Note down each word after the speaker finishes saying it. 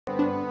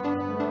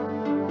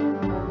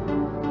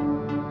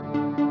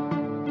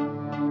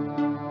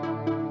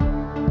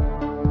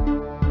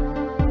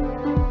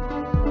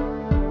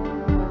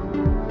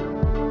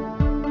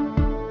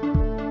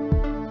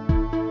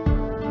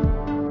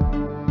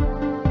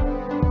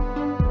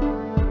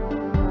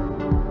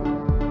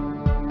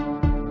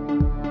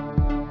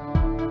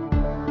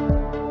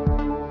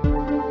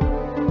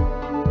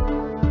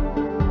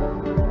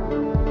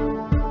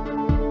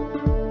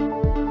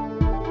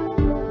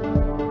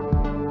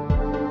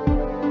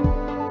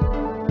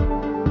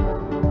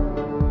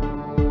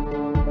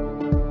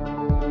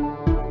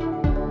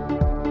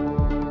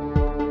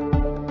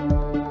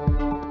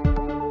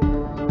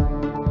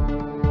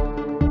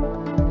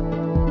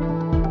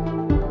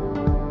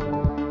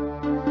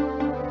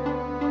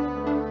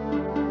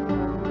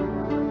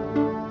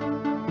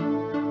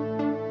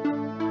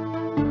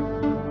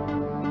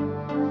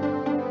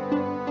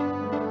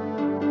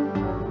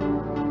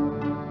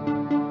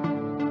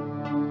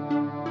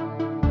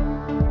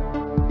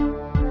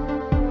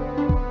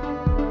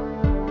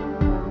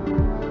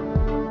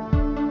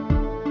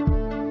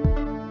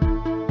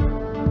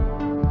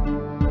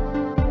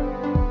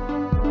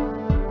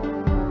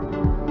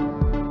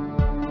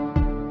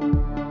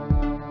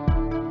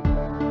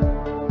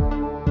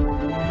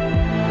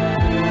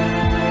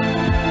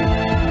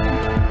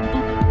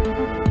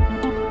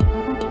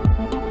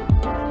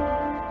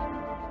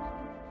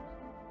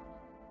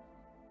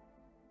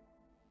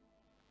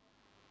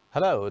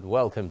Hello and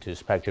welcome to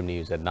Spectrum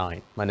News at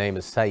 9. My name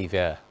is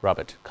Xavier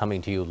Robert,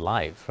 coming to you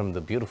live from the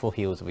beautiful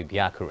hills of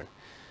Ibiakuran.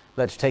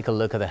 Let's take a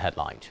look at the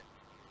headlines.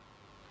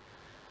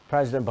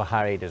 President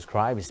Buhari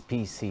describes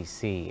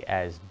PCC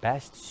as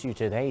best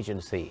suited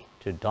agency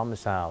to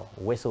domicile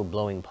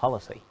whistleblowing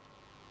policy.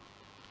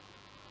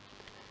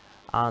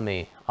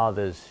 Army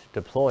others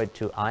deployed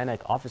to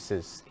INEC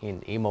offices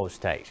in Imo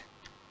State.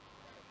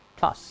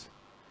 Plus,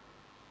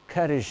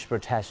 Kurdish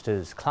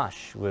protesters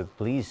clash with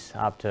police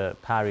after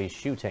Paris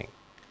shooting.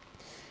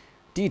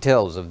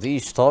 Details of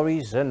these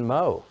stories and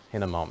more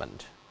in a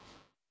moment.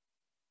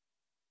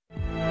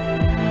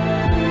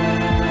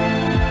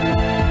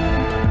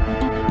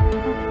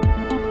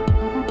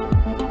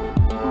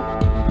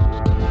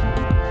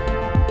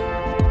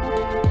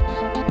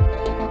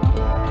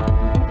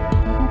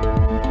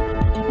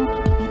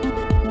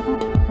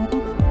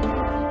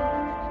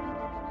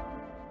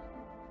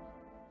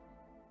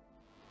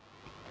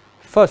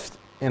 First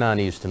in our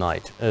news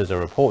tonight is a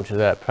report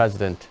that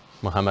President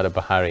Muhammadu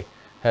Buhari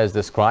has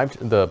described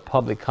the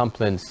Public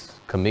Complaints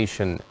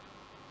Commission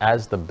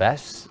as the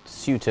best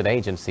suited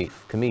agency.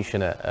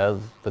 Commissioner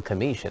of the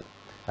Commission,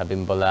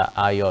 Abimbola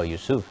Ayo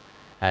Yusuf,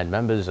 and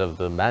members of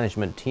the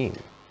management team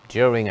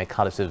during a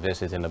courtesy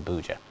visit in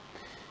Abuja.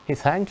 He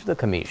thanked the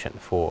Commission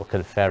for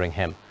conferring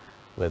him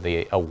with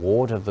the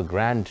award of the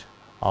Grand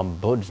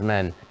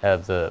Ombudsman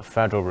of the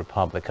Federal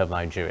Republic of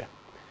Nigeria.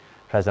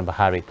 President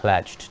Buhari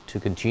pledged to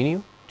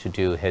continue to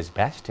do his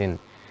best in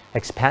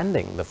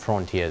expanding the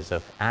frontiers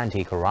of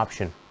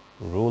anti-corruption,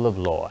 rule of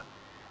law,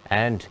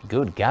 and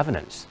good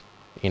governance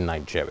in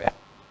Nigeria.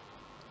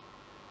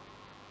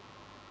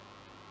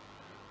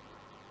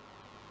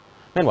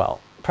 Meanwhile,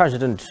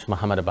 President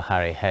Muhammadu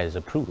Buhari has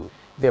approved.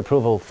 The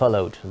approval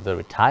followed the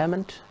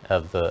retirement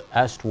of the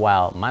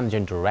erstwhile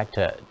Managing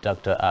Director,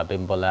 Dr.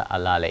 Abimbola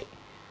Alale.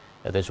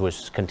 This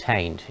was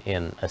contained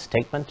in a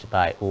statement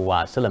by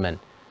Uwa Suleiman,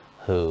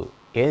 who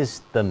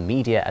is the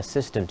media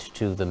assistant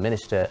to the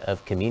Minister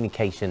of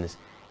Communications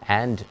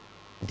and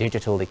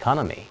Digital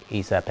Economy,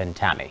 Isa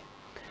Pentami.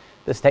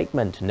 The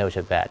statement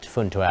noted that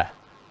Funtua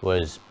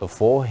was,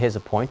 before his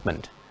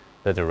appointment,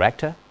 the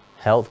Director,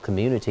 Health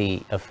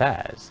Community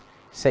Affairs,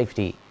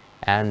 Safety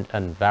and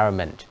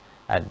Environment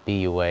at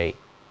BUA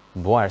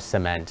Boer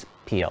Cement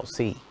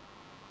PLC.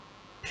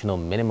 National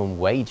minimum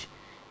wage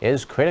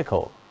is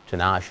critical to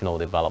national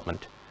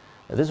development.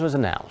 This was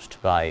announced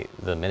by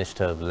the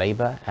Minister of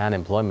Labour and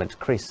Employment,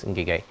 Chris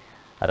Ngige,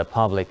 at a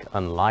public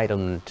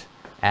enlightenment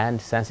and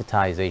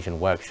sensitization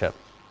workshop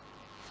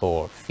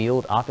for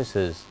field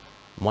officers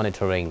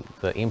monitoring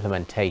the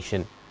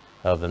implementation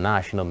of the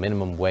national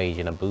minimum wage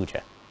in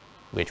Abuja,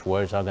 which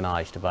was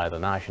organized by the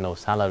National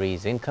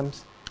Salaries,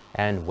 Incomes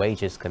and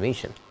Wages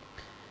Commission.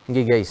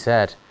 Ngige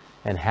said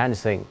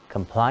enhancing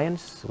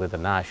compliance with the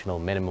National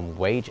Minimum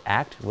Wage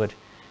Act would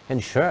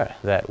ensure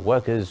that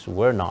workers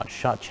were not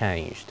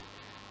shortchanged.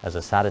 As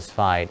a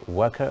satisfied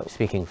worker,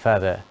 speaking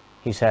further,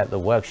 he said the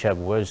workshop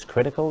was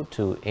critical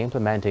to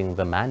implementing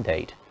the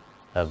mandate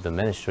of the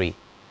ministry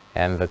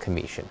and the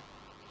commission.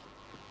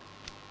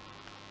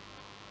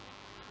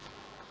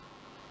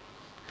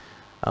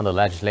 On the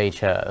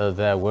legislature,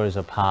 there was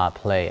a power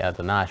play at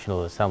the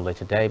National Assembly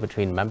today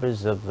between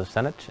members of the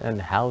Senate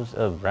and House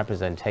of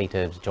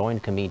Representatives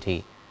Joint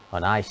Committee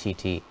on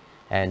ICT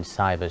and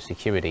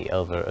Cybersecurity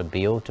over a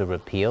bill to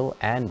repeal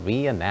and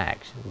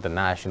reenact the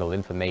National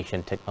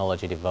Information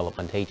Technology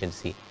Development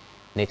Agency,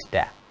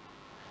 NITDA.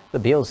 The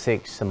bill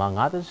seeks, among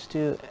others,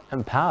 to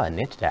empower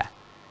NITDA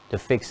to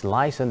fix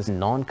license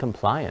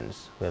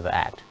non-compliance with the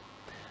Act.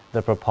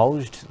 The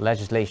proposed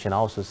legislation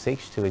also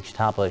seeks to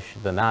establish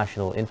the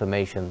National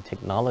Information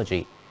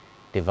Technology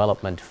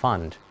Development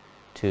Fund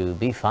to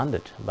be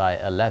funded by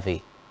a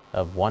levy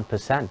of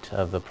 1%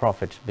 of the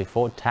profit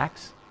before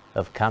tax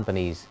of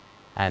companies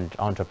and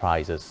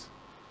enterprises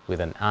with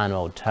an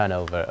annual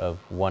turnover of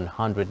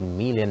 100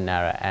 million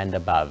naira and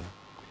above.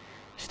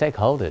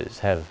 Stakeholders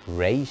have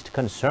raised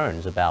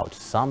concerns about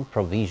some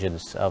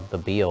provisions of the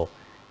bill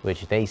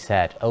which they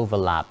said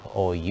overlap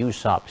or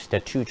usurp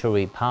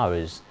statutory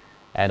powers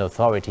and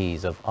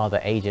authorities of other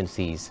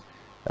agencies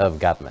of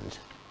government.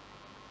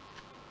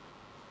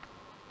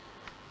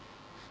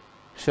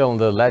 So in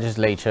the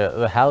legislature,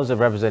 the House of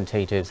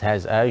Representatives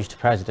has urged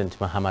President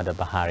Muhammadu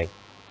Buhari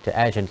to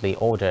urgently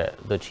order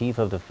the Chief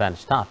of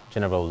Defense Staff,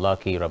 General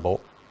Lucky Rabo,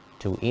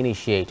 to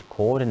initiate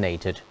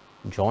coordinated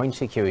joint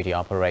security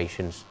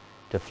operations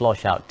to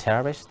flush out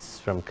terrorists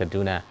from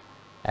Kaduna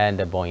and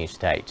Ebonyi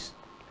states.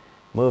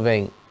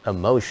 Moving a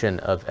motion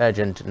of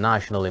urgent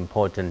national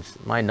importance,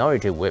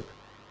 Minority Whip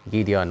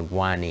Gideon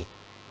Gwani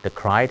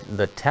decried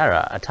the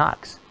terror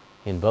attacks.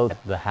 In both,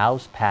 the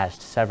House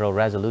passed several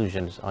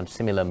resolutions on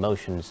similar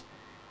motions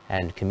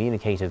and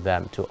communicated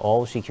them to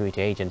all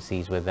security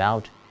agencies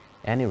without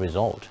any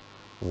result,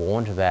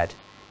 warned that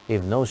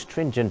if no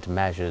stringent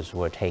measures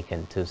were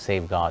taken to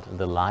safeguard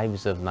the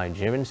lives of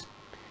Nigerians,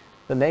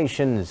 the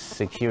nation's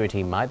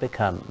security might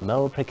become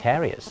more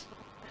precarious.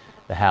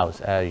 The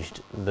House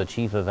urged the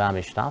Chief of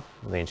Army Staff,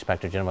 the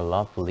Inspector General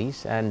of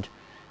Police, and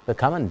the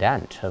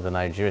commandant of the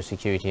Nigeria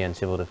Security and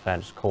Civil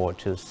Defense Corps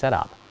to set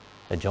up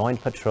a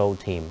joint patrol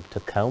team to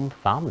comb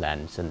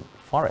farmlands and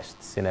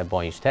forests in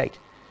Ebonyi State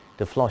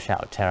to flush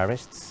out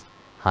terrorists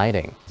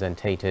hiding.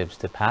 Representatives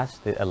to pass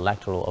the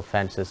Electoral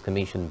Offences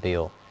Commission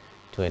bill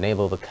to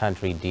enable the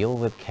country deal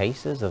with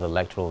cases of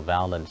electoral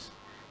violence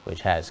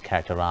which has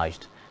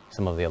characterized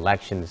some of the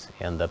elections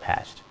in the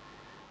past.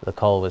 The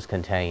call was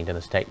contained in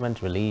a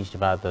statement released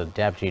by the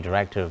Deputy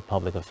Director of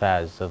Public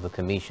Affairs of the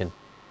Commission,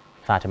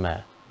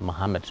 Fatima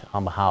Mohammed,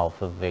 on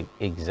behalf of the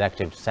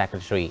Executive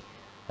Secretary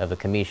of the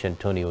Commission,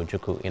 Tony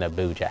Ojukwu, in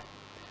Abuja.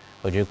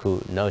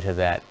 Ojukwu noted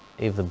that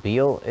if the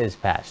bill is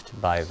passed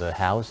by the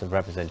House of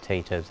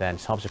Representatives and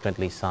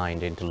subsequently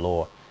signed into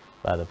law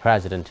by the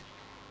President,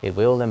 it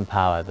will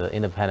empower the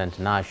Independent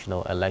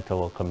National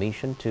Electoral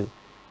Commission to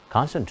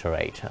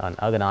concentrate on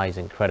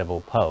organizing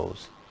credible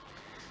polls.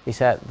 He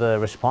said the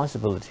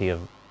responsibility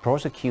of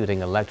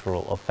prosecuting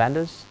electoral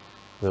offenders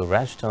will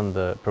rest on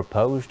the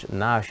proposed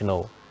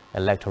National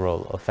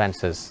Electoral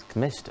Offences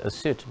Commission, a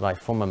suit by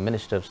former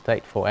Minister of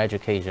State for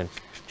Education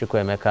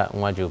Chukwuemeka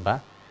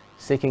Nwajuba,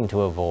 seeking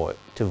to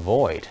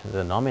void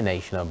the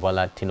nomination of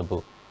Bola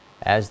Tinubu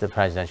as the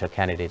presidential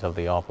candidate of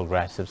the All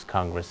Progressives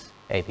Congress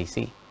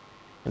 (APC).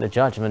 In the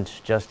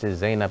judgment, Justice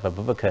Zainab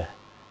Abubakar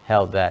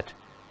held that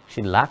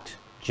she lacked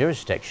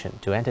jurisdiction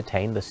to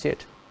entertain the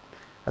suit.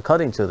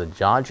 According to the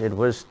judge, it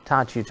was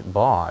statute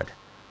barred,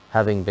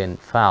 having been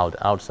filed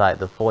outside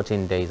the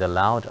 14 days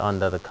allowed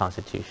under the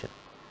Constitution.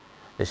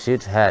 The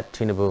suit had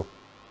Tinubu,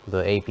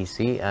 the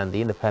APC, and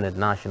the Independent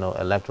National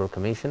Electoral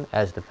Commission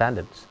as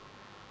defendants.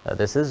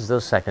 This is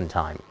the second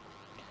time.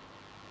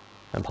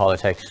 In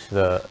politics,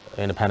 the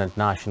Independent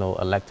National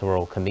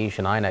Electoral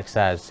Commission (INEC)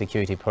 says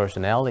security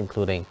personnel,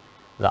 including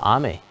the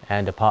Army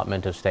and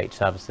Department of State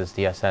Services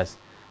 (DSS),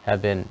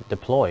 have been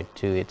deployed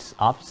to its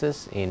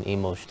offices in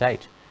Imo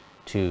State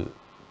to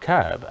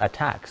curb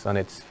attacks on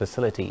its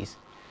facilities.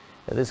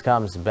 This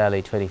comes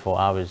barely 24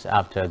 hours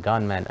after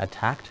gunmen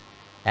attacked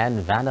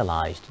and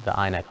vandalized the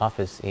INEC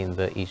office in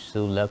the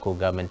Isu local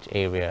government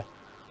area,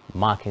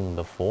 marking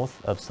the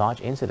fourth of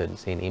such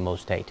incidents in Imo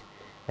State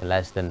in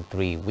less than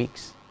 3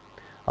 weeks.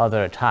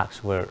 Other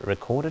attacks were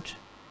recorded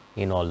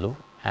in Olu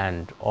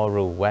and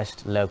Oru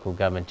West local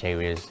government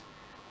areas,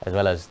 as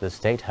well as the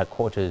state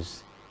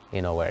headquarters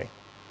in Owerri.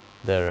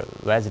 The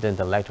resident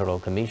electoral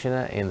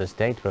commissioner in the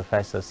state,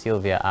 Professor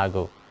Sylvia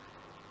Ago,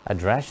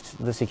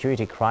 addressed the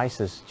security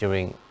crisis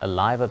during a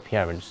live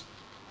appearance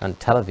on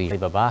television.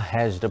 Baba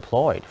has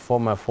deployed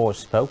former force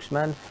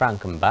spokesman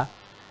Frank Mba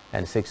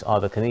and 6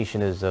 other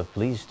commissioners of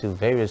police to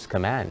various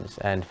commands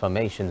and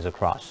formations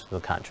across the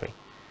country.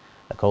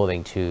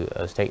 According to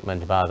a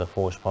statement by the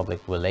Force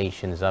Public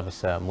Relations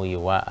Officer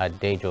Muyiwa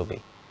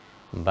Adejobi,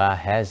 Mba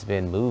has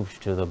been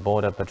moved to the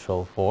Border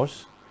Patrol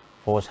Force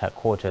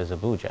Headquarters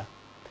Abuja.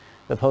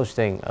 The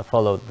posting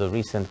followed the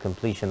recent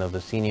completion of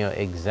the Senior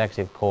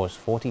Executive Course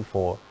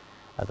 44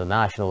 at the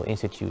National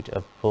Institute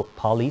of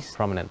Police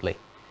prominently.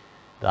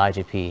 The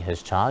IGP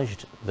has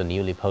charged the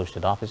newly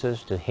posted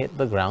officers to hit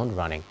the ground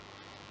running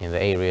in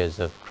the areas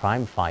of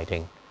crime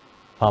fighting,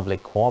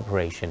 public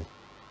cooperation,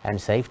 and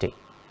safety.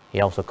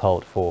 He also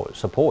called for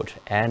support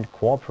and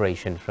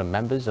cooperation from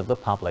members of the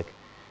public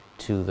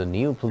to the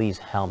new police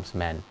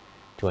helmsmen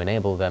to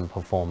enable them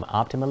perform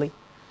optimally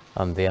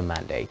on their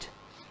mandate.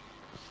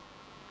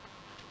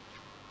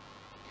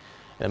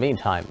 In the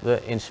meantime,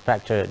 the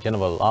Inspector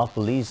General of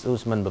Police,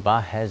 Usman Baba,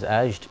 has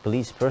urged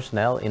police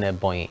personnel in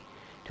Ebonyi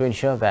to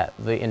ensure that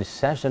the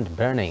incessant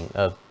burning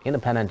of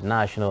Independent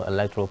National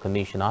Electoral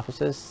Commission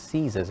offices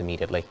ceases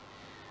immediately.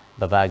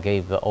 Baba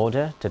gave the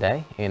order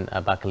today in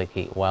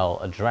Abakaliki while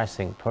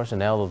addressing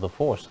personnel of the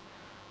force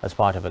as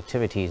part of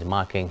activities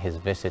marking his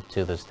visit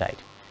to the state.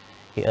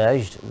 He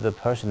urged the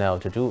personnel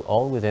to do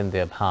all within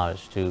their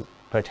powers to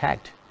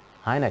protect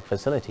INEC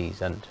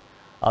facilities and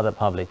other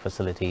public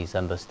facilities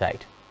in the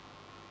state.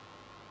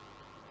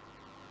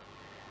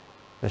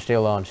 We're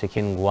still on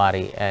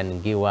Sikingwari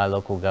and Giwa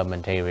local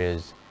government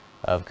areas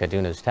of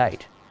Kaduna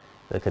State.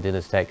 The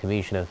Kaduna State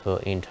Commissioner for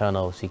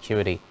Internal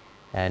Security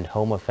and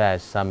Home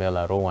Affairs, Samuel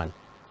Arowan,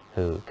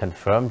 who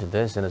confirmed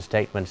this in a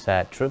statement,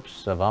 said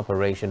troops of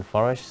Operation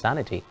Forest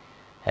Sanity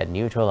had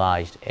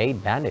neutralized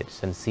 8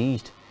 bandits and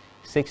seized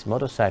 6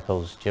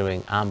 motorcycles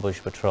during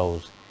ambush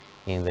patrols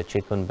in the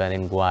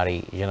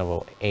Chikunbeningwari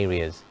general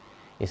areas.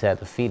 He said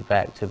the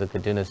feedback to the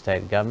Kaduna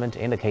State government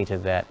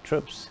indicated that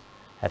troops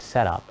had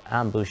set up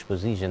ambush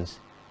positions,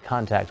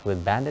 contact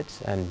with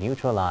bandits, and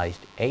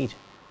neutralized 8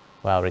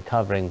 while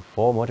recovering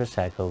 4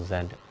 motorcycles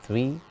and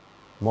 3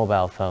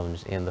 mobile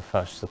phones in the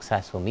first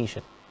successful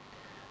mission.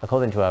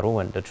 According to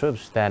Aruan, the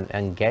troops then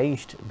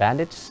engaged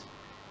bandits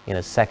in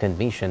a second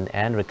mission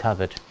and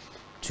recovered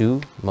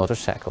 2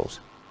 motorcycles.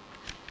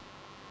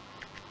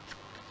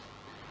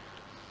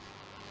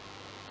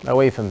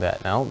 Away from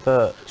that now,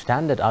 the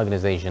Standard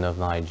Organization of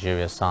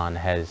Nigeria (SAN)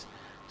 has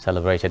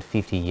celebrated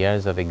 50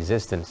 years of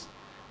existence.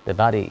 The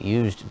body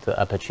used the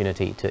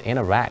opportunity to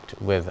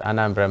interact with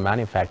Anambra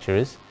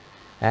manufacturers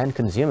and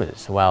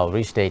consumers while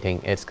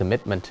restating its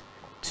commitment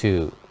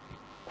to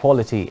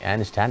quality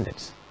and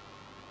standards.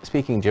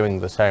 Speaking during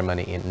the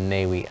ceremony in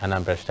Nnewi,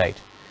 Anambra State,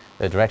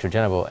 the Director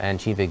General and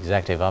Chief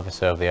Executive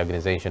Officer of the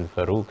organization,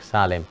 Farouk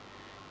Salim,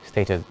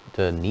 stated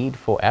the need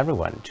for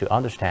everyone to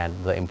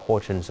understand the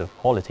importance of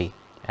quality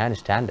and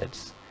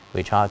standards,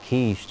 which are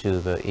keys to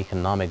the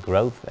economic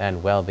growth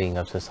and well-being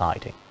of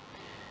society.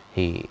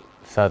 He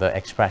further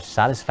expressed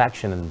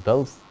satisfaction in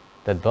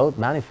that both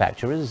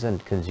manufacturers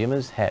and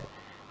consumers had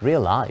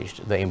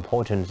realized the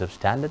importance of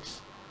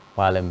standards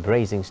while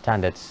embracing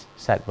standards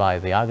set by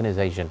the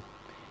organization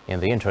in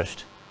the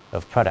interest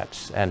of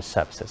products and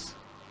services.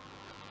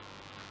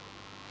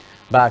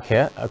 Back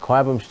here,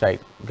 Akwa Ibom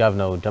State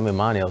Governor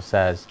Damimanil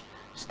says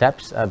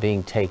steps are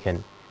being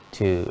taken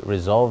to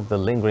resolve the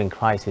lingering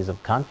crisis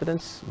of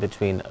confidence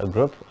between a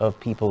group of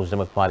People's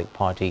Democratic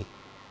Party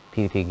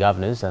PDP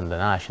governors and the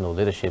national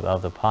leadership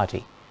of the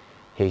party.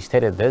 He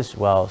stated this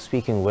while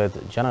speaking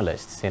with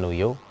journalists in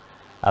Uyo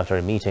after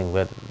a meeting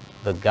with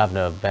the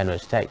governor of Benue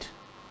State,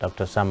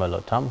 Dr. Samuel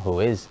Otom,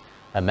 who is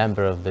a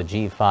member of the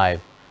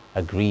G5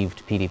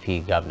 aggrieved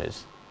PDP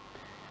governors.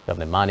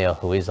 Governor Manuel,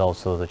 who is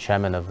also the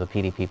chairman of the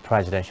PDP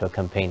Presidential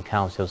Campaign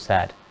Council,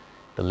 said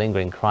the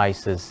lingering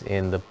crisis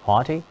in the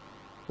party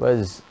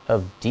was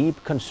of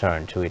deep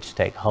concern to its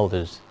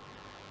stakeholders.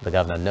 The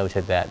governor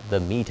noted that the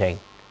meeting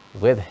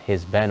with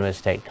his Benue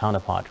State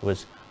counterpart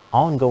was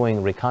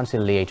ongoing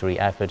reconciliatory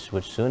efforts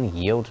would soon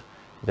yield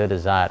the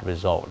desired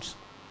results.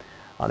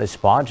 On his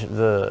part,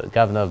 the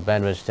governor of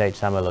Benue State,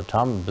 Samuel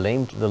Otom,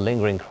 blamed the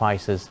lingering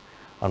crisis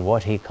on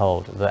what he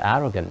called the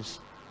arrogance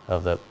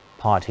of the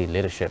party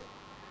leadership.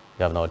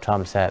 Governor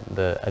Otom said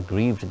the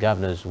aggrieved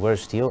governors were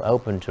still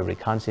open to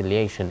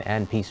reconciliation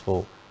and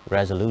peaceful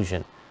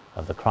resolution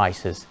of the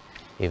crisis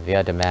if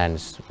their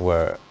demands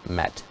were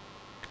met.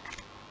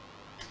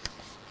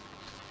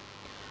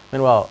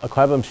 Meanwhile,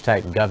 Akwa Ibom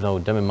State Governor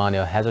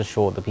Damimanil has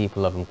assured the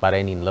people of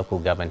Nkwarenin local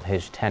government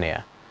his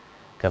tenure.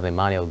 Governor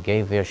Manuel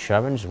gave the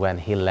assurance when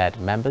he led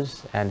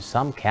members and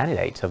some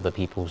candidates of the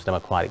People's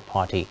Democratic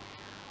Party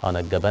on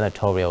a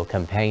gubernatorial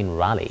campaign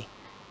rally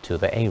to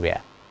the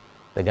area.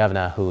 The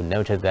governor, who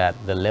noted that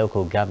the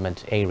local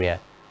government area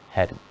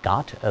had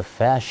got a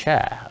fair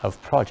share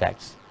of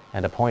projects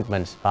and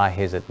appointments by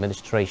his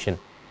administration,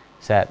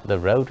 said the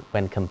road,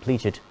 when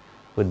completed,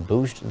 would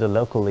boost the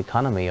local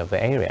economy of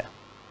the area.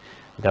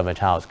 Government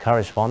House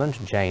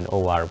correspondent Jane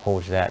Owa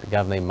reports that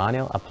Governor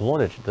Emmanuel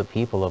applauded the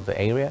people of the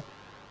area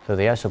for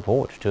their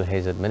support to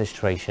his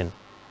administration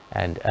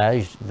and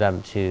urged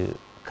them to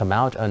come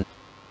out on.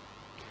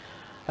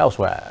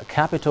 Elsewhere,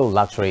 Capital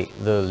Luxury,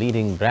 the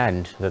leading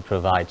brand that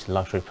provides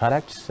luxury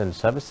products and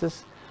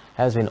services,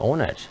 has been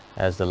honored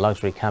as the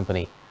Luxury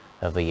Company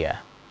of the Year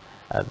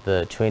at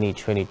the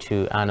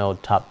 2022 Annual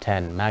Top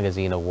 10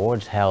 Magazine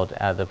Awards held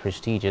at the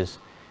prestigious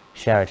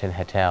Sheraton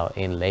Hotel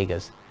in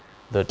Lagos.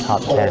 The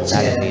Top 10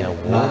 Magazine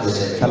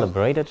Awards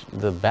celebrated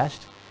the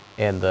best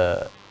in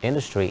the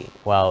industry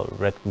while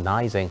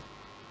recognizing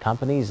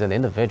companies and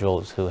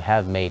individuals who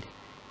have made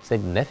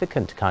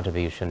significant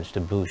contributions to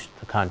boost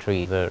the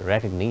country. The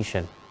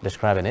recognition,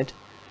 describing it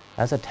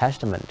as a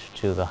testament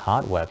to the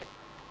hard work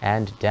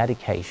and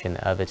dedication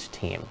of its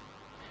team.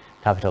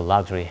 Capital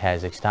Luxury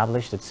has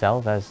established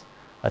itself as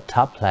a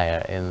top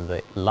player in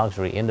the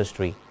luxury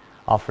industry,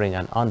 offering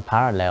an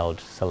unparalleled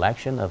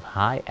selection of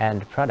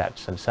high-end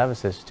products and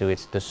services to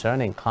its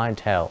discerning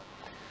clientele.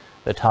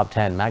 The Top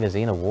 10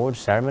 Magazine Awards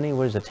ceremony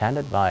was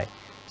attended by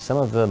some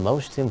of the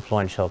most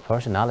influential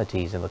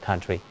personalities in the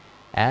country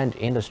and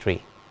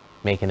industry,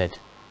 making it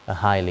a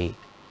highly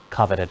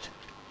coveted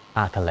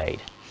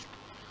accolade.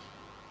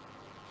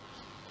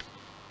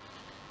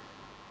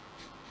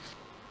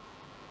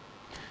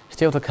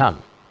 Still to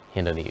come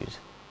in the news.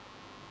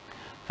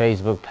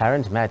 Facebook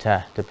parent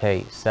Meta to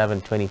pay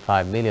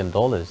 $725 million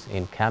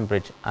in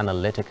Cambridge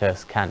Analytica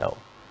scandal.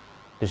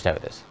 Do stay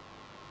with us.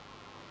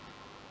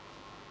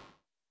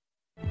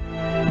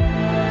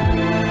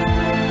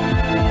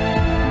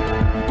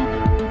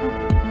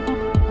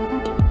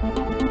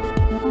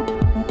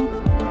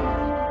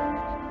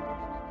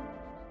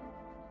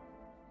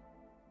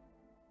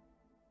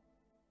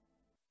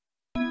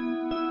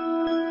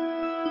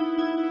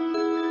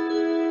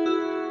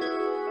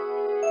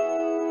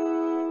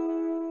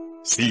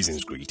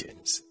 Season's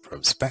greetings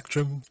from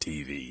Spectrum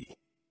TV.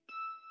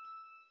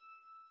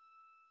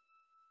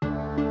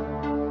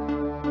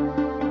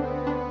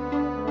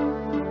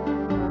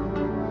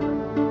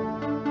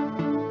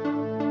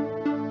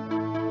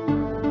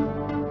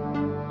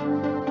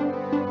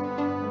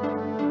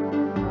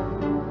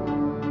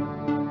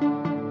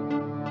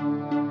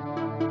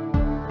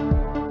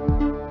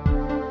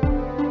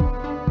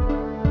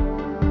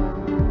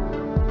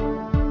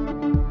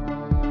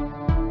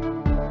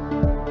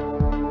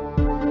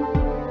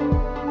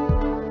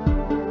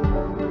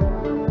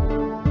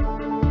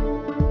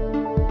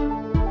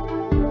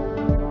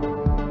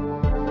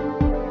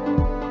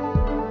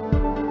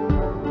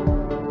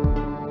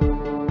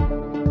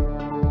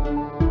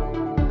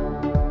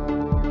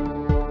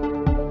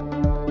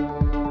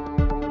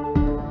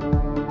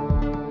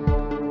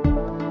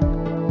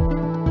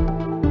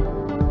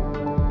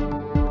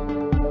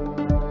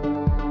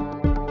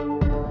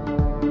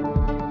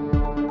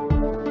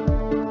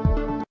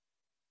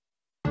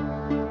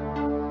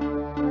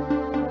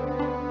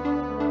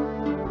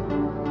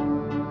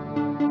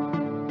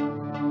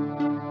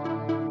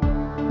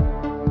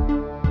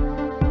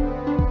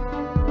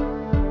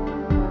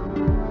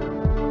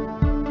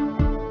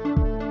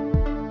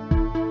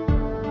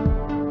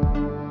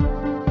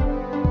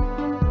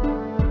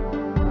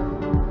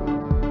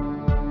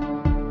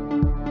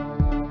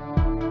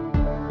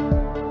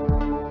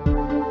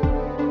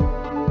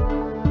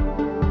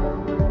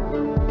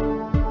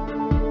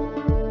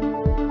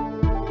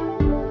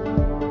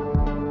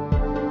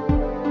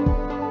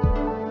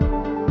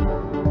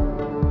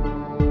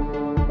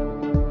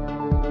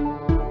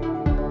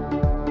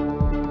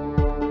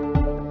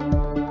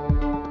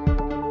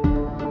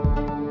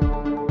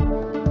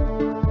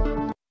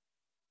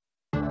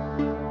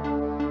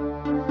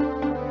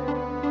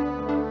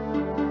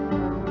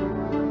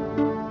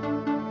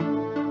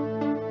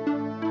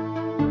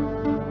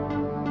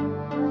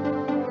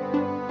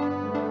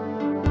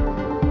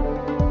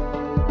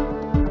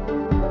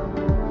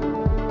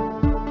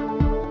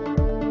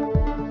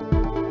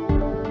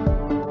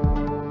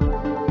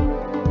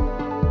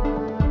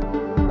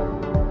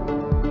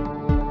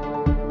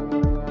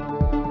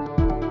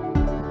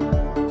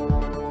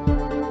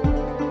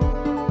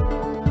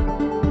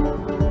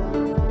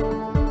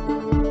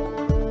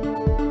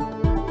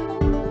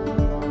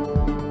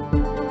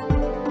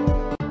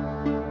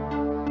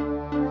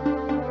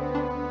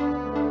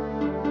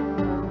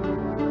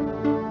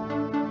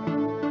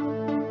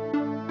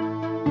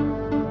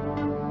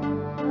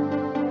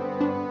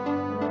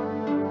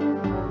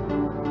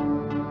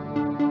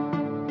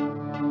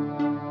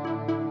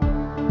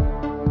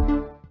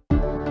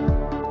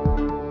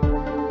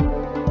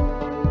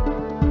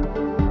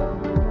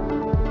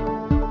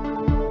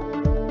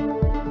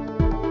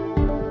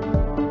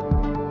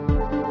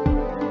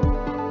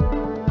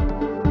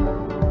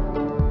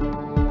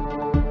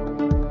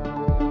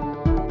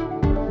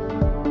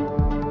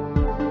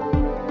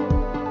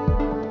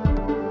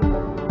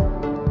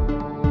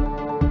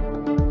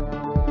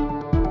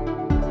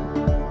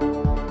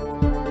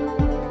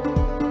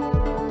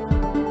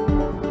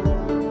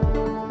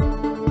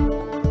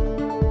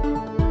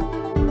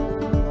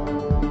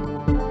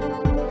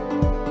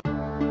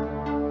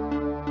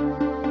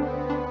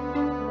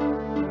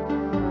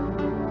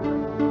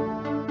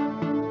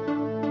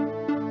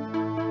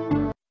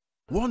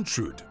 One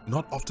truth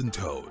not often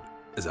told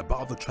is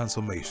about the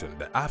transformation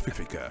that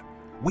Africa.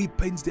 We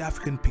paint the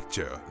African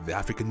picture the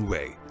African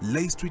way,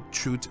 laced with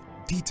truth,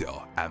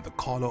 detail, and the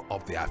color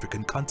of the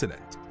African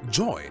continent.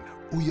 Join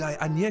Uyai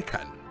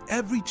Anyekan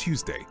every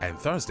Tuesday and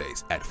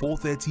Thursdays at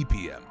 4:30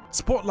 p.m.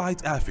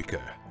 Spotlight Africa,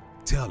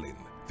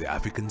 telling the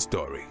African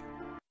story.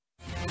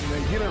 The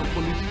Nigerian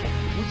police,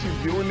 which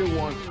is the only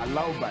one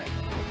allowed by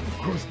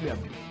grossly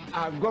abused.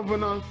 Our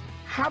governors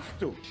have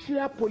to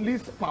share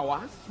police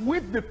powers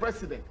with the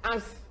president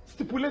as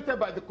stipulated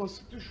by the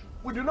Constitution.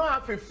 We do not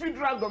have a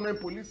federal government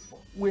police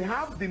force. We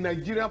have the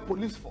Nigerian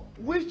police force,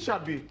 which shall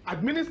be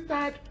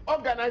administered,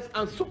 organized,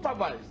 and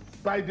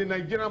supervised by the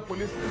Nigerian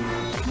police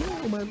force.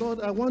 No, my lord,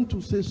 I want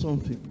to say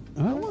something.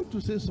 I want to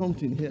say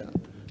something here.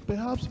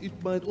 Perhaps it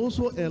might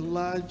also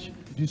enlarge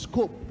the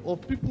scope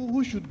of people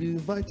who should be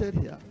invited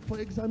here for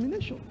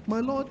examination. My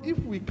lord, if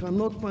we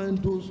cannot find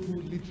those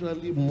who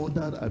literally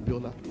murdered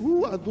Abiola,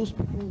 who are those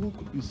people who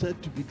could be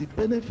said to be the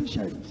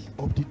beneficiaries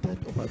of the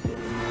death of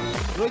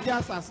Abiola?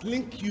 Rogers has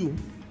linked you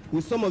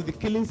with some of the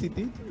killings he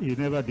did. He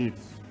never did.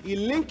 He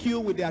linked you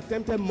with the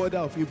attempted murder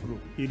of Hebrew.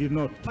 He did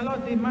not. My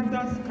lord, the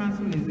Matters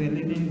Council is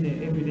leading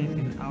the evidence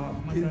in our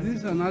matters. Is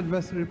this an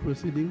adversary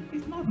proceeding?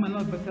 It's not, my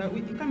lord, but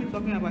we can't be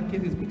talking about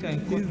cases which are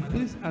in court, Is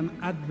this an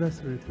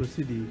adversary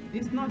proceeding?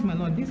 It's not, my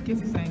lord. These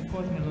cases are in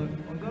court, my lord.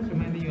 I'm just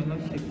reminding your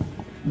lordship.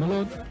 My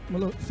lord,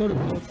 sorry,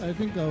 my lord, I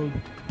think I'll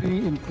be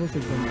in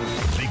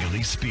cross-examination.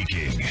 Legally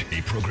Speaking,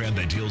 a program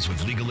that deals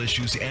with legal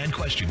issues and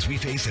questions we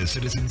face as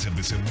citizens of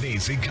this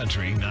amazing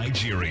country,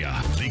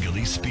 Nigeria.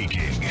 Legally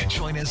Speaking.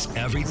 Join us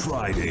every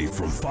Friday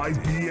from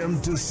 5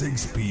 p.m. to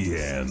 6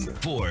 p.m.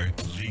 for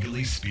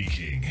Legally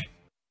Speaking.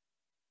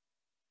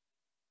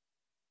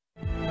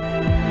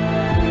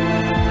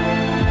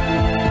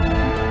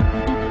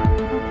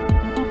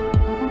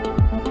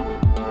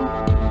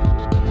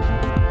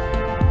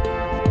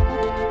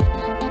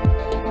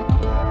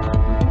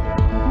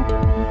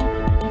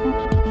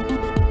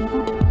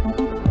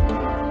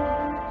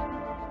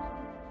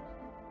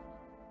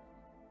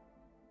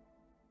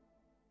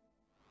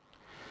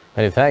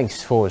 Many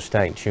thanks for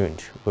staying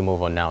tuned. We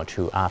move on now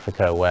to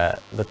Africa, where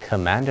the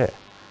commander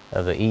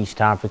of the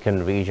East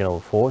African Regional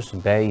Force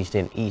based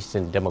in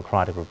Eastern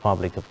Democratic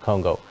Republic of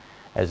Congo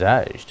has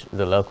urged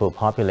the local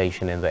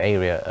population in the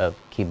area of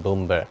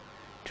Kibumba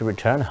to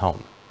return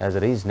home, as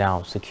it is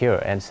now secure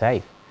and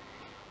safe.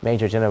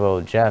 Major General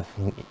Jeff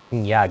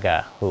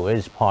Nyaga, who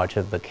is part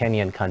of the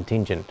Kenyan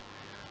contingent,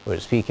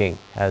 was speaking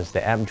as the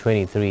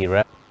M23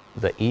 rep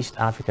the East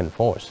African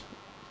Force.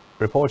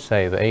 Reports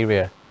say the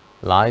area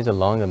lies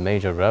along a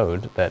major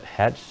road that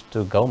heads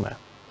to Goma.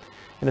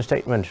 In a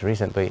statement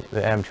recently,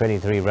 the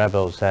M23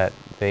 rebels said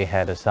they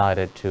had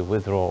decided to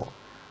withdraw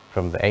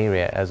from the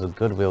area as a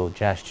goodwill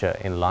gesture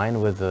in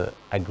line with the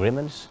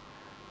agreements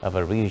of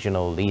a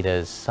regional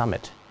leaders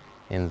summit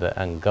in the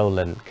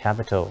Angolan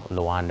capital,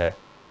 Luanda,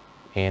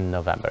 in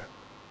November.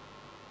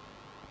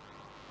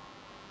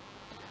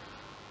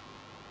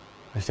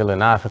 Still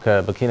in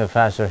Africa, Burkina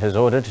Faso has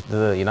ordered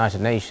the United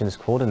Nations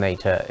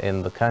coordinator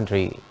in the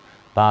country,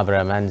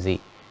 Barbara Manzi,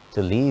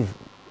 to leave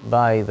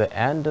by the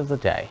end of the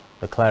day,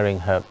 declaring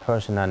her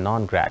persona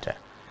non grata,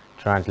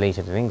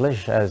 translated in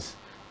English as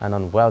an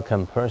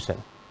unwelcome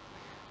person.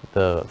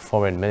 The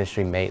foreign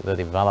ministry made the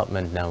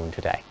development known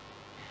today.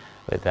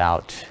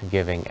 Without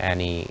giving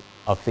any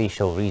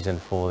official reason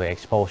for the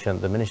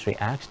expulsion, the ministry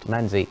asked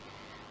Manzi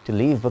to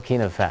leave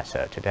Burkina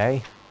Faso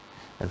today,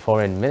 and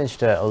Foreign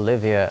Minister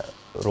Olivier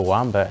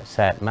Ruamba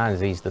said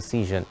Manzi's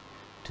decision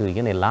to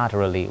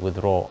unilaterally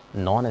withdraw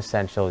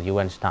non-essential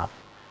UN staff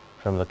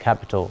from the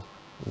capital,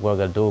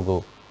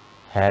 Ouagadougou,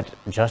 had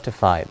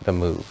justified the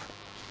move.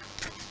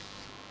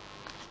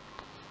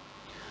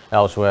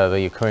 Elsewhere,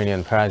 the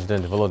Ukrainian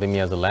President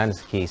Volodymyr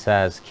Zelensky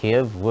says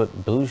Kyiv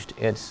would boost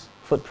its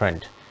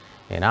footprint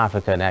in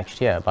Africa next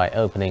year by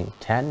opening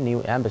 10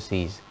 new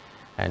embassies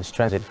and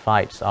strengthen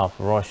fights off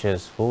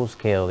Russia's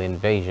full-scale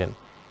invasion,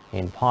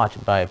 in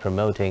part by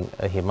promoting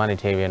a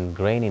humanitarian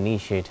grain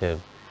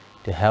initiative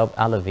to help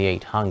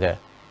alleviate hunger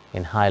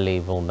in highly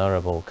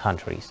vulnerable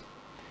countries.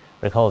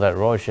 Recall that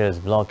Russia's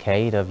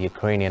blockade of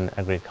Ukrainian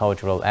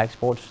agricultural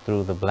exports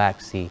through the Black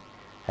Sea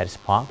had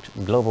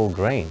sparked global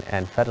grain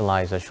and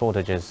fertilizer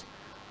shortages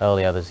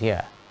earlier this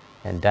year,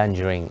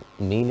 endangering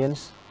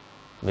millions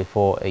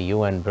before a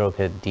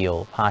UN-brokered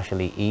deal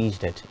partially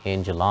eased it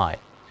in July.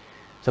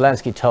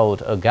 Zelensky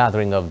told a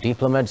gathering of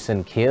diplomats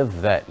in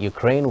Kyiv that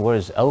Ukraine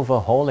was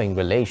overhauling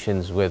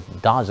relations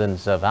with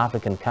dozens of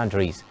African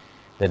countries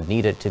that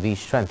needed to be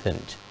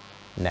strengthened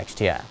next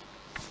year.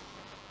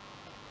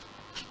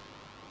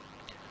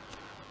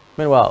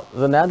 Meanwhile,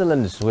 the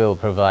Netherlands will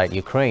provide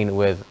Ukraine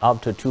with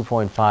up to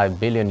 2.5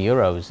 billion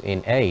euros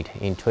in aid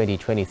in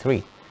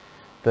 2023.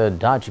 The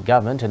Dutch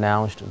government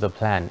announced the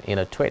plan in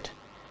a tweet.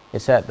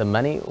 It said the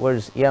money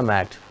was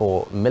earmarked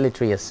for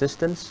military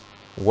assistance,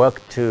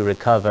 work to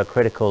recover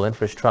critical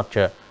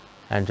infrastructure,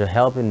 and to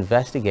help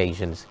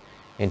investigations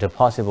into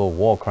possible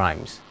war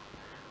crimes.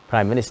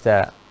 Prime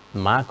Minister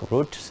Mark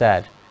Rutte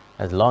said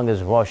as long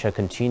as Russia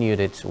continued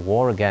its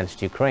war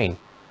against Ukraine,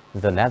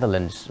 the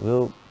Netherlands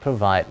will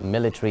provide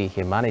military,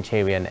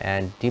 humanitarian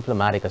and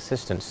diplomatic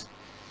assistance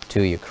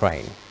to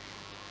Ukraine.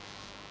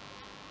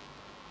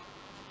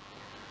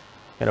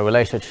 In a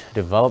related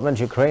development,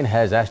 Ukraine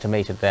has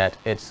estimated that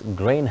its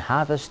grain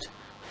harvest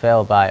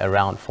fell by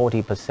around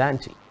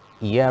 40%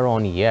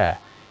 year-on-year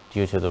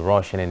due to the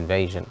Russian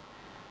invasion.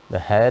 The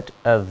head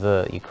of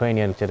the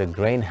Ukrainian did a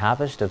grain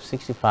harvest of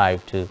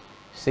 65 to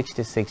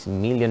 66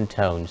 million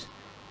tons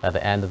at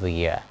the end of the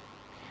year.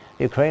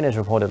 Ukraine is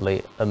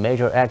reportedly a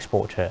major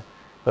exporter,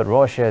 but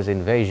Russia's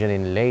invasion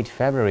in late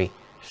February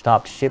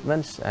stopped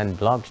shipments and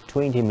blocked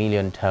 20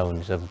 million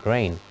tons of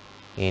grain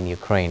in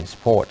Ukraine's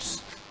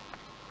ports.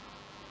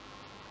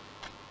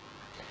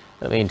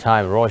 In the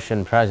meantime,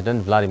 Russian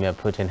President Vladimir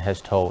Putin has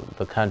told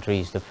the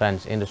country's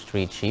defense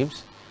industry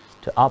chiefs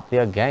to up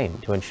their game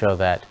to ensure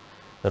that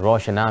the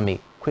Russian army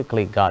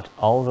quickly got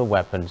all the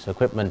weapons,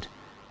 equipment,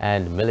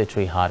 and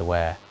military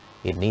hardware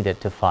it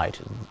needed to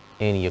fight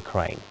in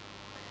Ukraine.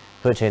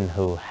 Putin,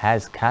 who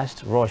has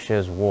cast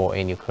Russia's war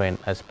in Ukraine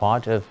as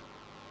part of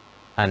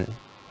an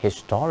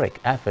historic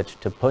effort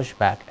to push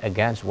back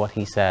against what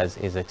he says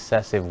is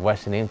excessive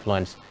Western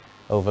influence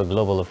over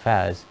global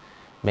affairs,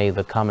 made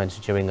the comments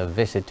during a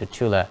visit to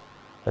Tula,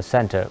 a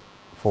center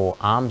for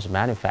arms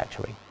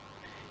manufacturing.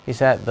 He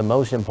said the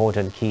most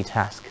important key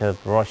task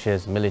of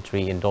Russia's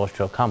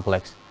military-industrial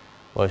complex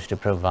was to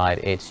provide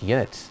its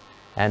units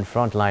and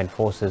frontline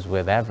forces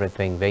with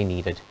everything they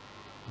needed,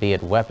 be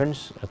it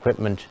weapons,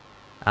 equipment,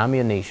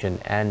 ammunition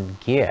and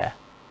gear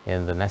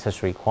in the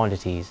necessary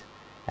quantities,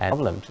 and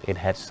problems it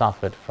had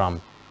suffered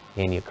from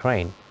in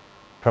Ukraine,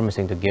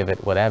 promising to give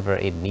it whatever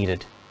it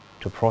needed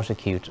to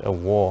prosecute a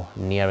war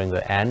nearing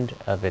the end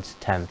of its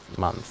 10th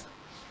month.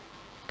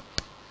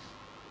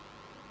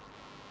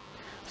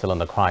 Still on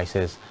the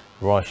crisis,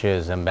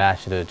 Russia's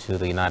ambassador to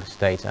the United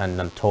States,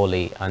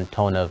 Anatoly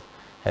Antonov,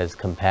 has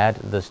compared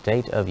the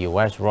state of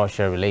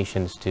U.S.-Russia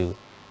relations to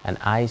an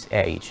ice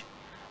age.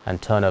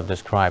 Antonov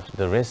described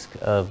the risk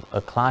of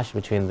a clash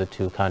between the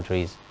two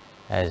countries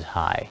as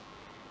high.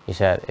 He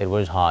said it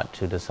was hard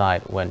to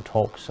decide when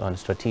talks on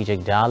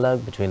strategic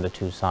dialogue between the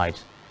two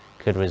sides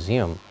could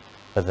resume,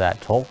 but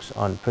that talks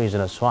on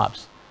prisoner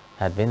swaps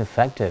had been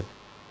effective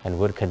and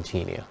would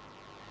continue.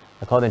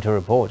 According to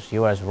reports,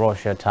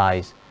 U.S.-Russia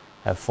ties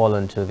have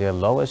fallen to their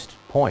lowest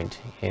point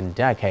in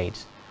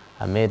decades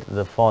amid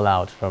the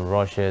fallout from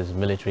Russia's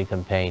military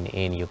campaign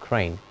in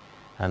Ukraine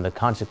and the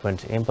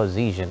consequent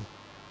imposition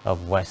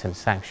of Western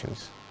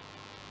sanctions.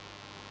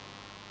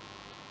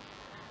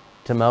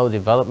 To more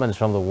developments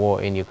from the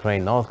war in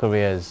Ukraine, North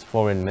Korea's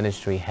foreign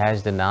ministry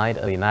has denied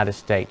the United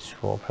States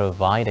for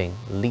providing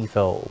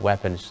lethal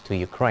weapons to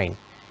Ukraine.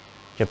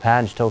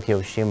 Japan's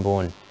Tokyo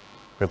Shimbun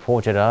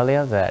reported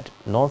earlier that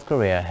North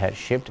Korea had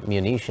shipped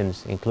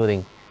munitions,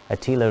 including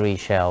artillery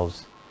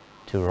shells,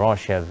 to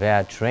Russia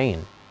via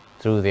train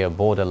through their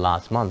border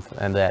last month,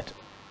 and that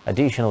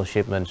additional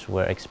shipments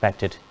were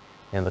expected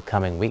in the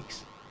coming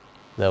weeks.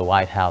 The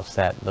White House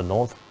said the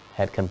North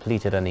had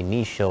completed an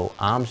initial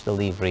arms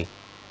delivery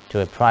to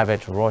a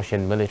private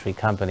Russian military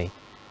company,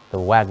 the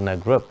Wagner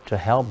Group, to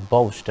help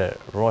bolster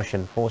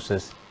Russian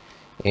forces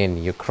in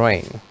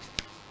Ukraine.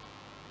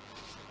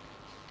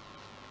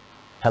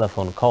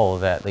 Telephone call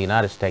that the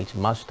United States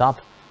must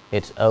stop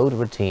its old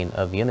routine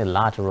of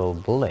unilateral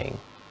bullying.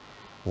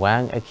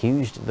 Wang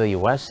accused the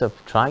U.S. of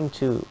trying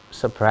to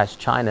suppress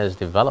China's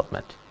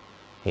development.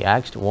 He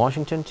asked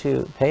Washington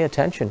to pay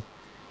attention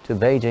to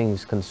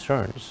Beijing's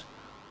concerns,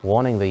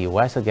 warning the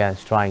U.S.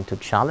 against trying to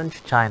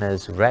challenge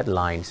China's red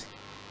lines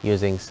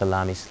using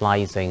salami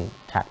slicing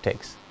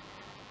tactics.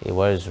 He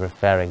was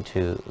referring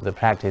to the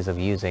practice of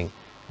using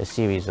a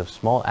series of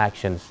small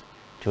actions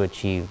to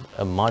achieve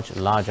a much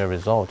larger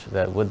result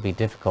that would be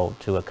difficult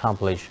to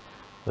accomplish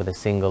with a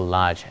single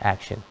large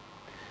action.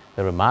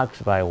 The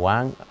remarks by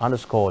Wang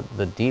underscored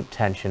the deep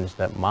tensions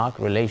that mark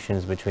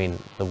relations between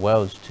the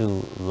world's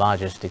two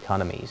largest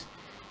economies,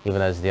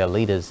 even as their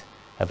leaders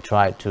have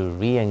tried to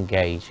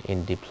re-engage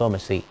in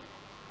diplomacy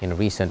in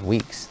recent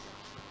weeks.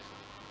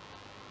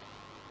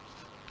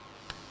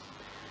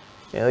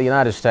 In the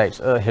United States,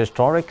 a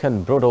historic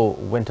and brutal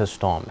winter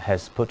storm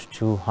has put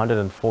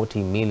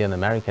 240 million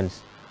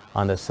Americans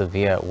under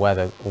severe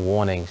weather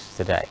warnings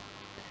today.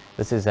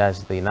 This is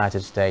as the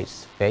United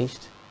States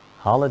faced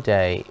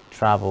holiday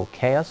travel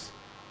chaos,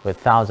 with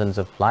thousands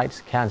of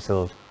flights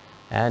cancelled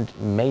and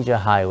major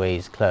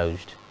highways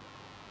closed.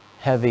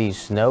 Heavy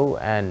snow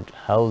and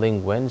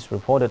howling winds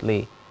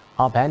reportedly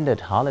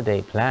upended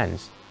holiday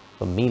plans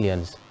for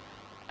millions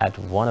at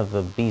one of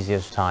the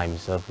busiest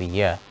times of the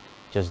year,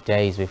 just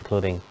days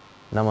including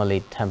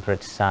normally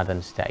temperate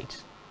southern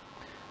states.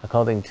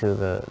 According to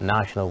the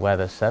National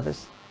Weather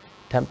Service,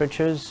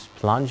 temperatures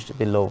plunged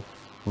below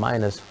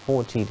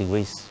 -40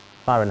 degrees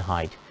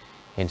Fahrenheit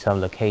in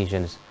some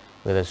locations,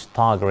 with a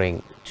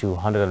staggering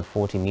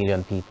 240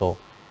 million people,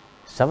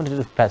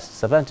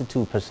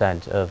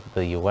 72% of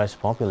the U.S.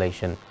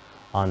 population,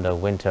 under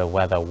winter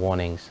weather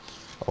warnings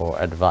or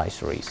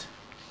advisories.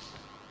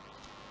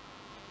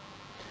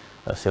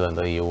 Still in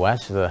the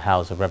U.S., the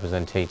House of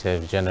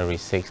Representatives January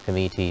 6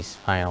 Committee's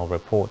final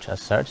report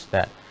asserts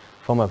that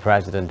former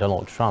President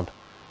Donald Trump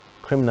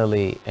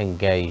criminally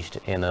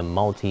engaged in a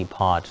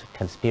multi-part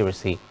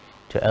conspiracy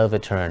to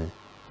overturn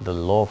the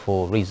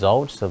lawful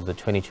results of the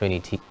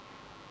 2020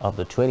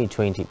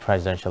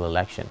 presidential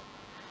election.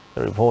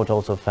 The report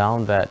also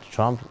found that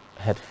Trump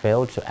had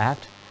failed to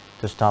act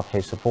to stop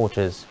his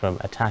supporters from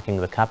attacking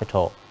the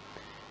Capitol.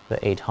 The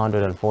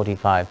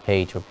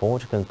 845-page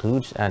report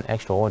concludes an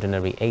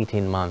extraordinary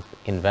 18-month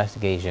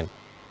investigation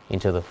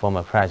into the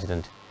former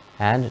president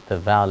and the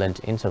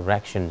violent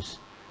insurrections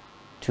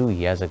 2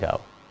 years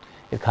ago.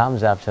 It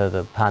comes after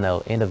the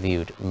panel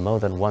interviewed more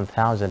than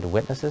 1,000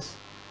 witnesses,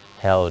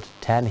 held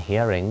 10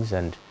 hearings,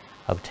 and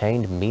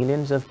obtained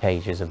millions of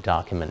pages of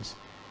documents.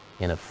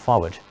 In a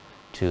foreword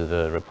to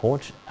the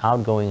report,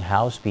 outgoing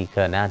House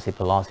Speaker Nancy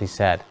Pelosi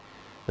said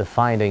the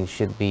findings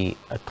should be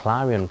a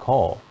clarion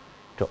call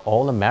to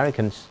all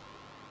Americans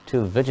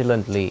to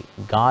vigilantly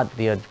guard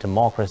their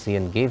democracy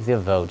and give their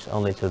votes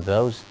only to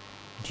those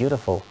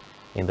dutiful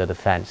in the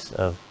defense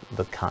of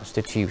the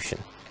Constitution.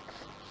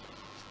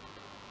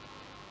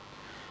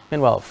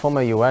 Meanwhile,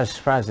 former U.S.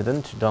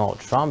 President Donald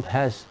Trump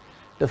has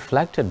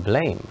deflected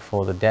blame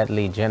for the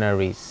deadly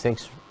January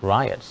 6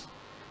 riots,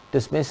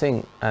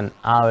 dismissing an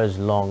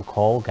hours-long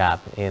call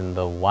gap in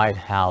the White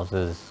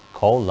House's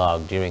call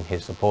log during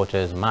his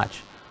supporters'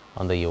 march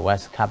on the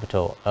U.S.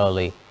 Capitol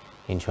early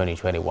in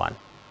 2021.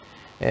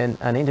 In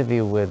an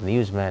interview with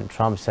newsmen,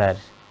 Trump said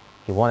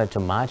he wanted to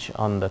march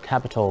on the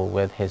Capitol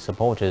with his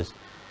supporters,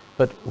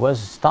 but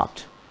was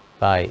stopped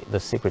by the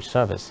Secret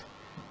Service.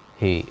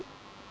 He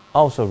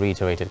also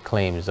reiterated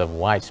claims of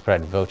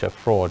widespread voter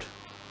fraud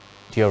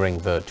during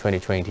the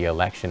 2020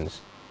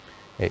 elections.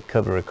 It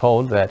could be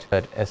recalled that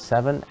a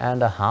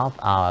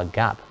 7.5-hour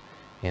gap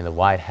in the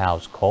White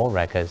House call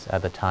records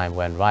at the time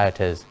when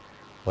rioters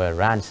were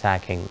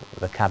ransacking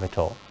the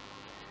Capitol.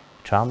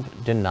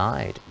 Trump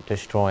denied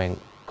destroying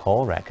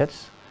call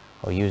records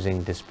or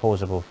using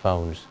disposable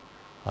phones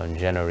on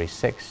January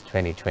 6,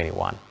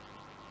 2021.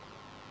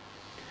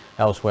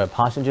 Elsewhere,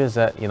 passengers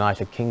at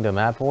United Kingdom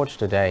airports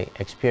today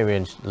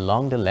experienced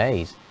long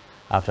delays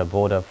after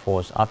Border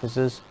Force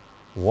officers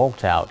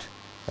walked out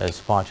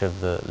as part of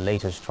the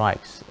latest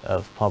strikes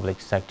of public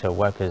sector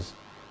workers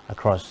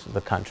across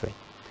the country.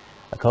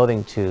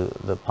 According to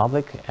the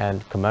Public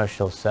and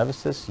Commercial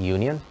Services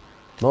Union,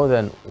 more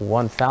than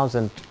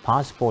 1,000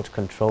 passport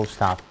control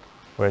staff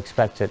were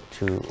expected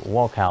to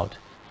walk out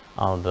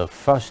on the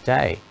first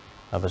day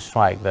of a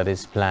strike that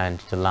is planned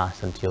to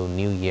last until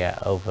New Year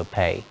over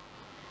pay.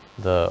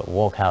 The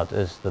walkout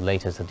is the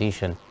latest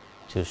addition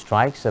to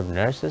strikes of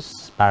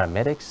nurses,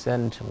 paramedics,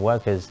 and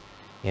workers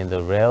in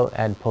the rail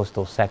and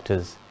postal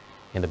sectors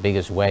in the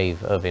biggest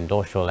wave of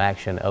industrial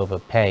action over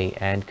pay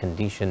and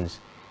conditions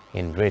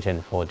in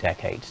Britain for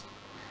decades.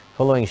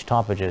 Following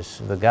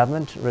stoppages, the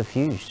government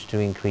refused to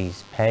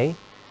increase pay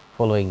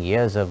following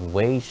years of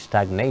wage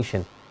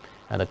stagnation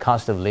and a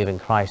cost of living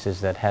crisis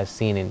that has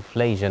seen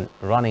inflation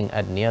running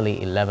at nearly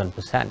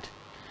 11%.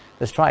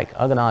 The strike,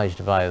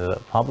 organized by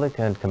the Public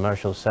and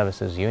Commercial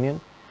Services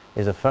Union,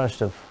 is the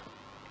first of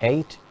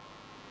 8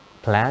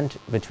 planned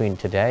between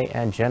today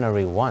and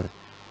January 1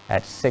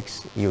 at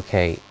 6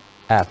 UK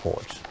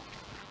airports.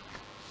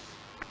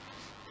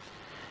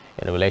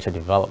 In a related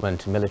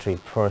development, military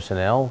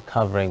personnel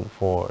covering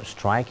for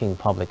striking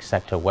public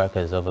sector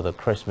workers over the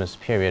Christmas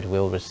period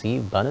will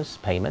receive bonus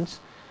payments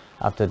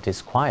after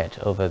disquiet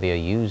over their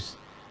use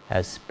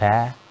as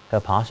spare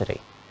capacity.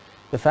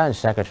 Defense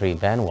Secretary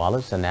Ben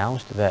Wallace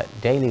announced that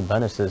daily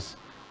bonuses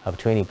of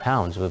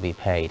 £20 will be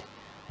paid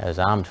as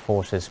armed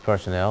forces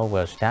personnel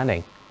were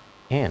standing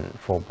in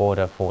for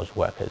Border Force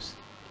workers.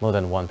 More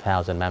than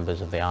 1,000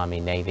 members of the Army,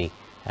 Navy,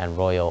 and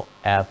Royal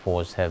Air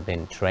Force have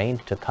been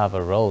trained to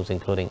cover roles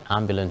including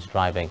ambulance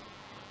driving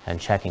and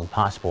checking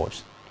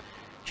passports.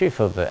 Chief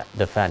of the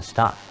Defense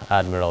Staff,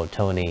 Admiral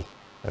Tony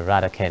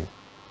Radakin,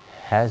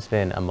 has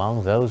been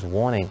among those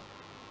warning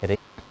it.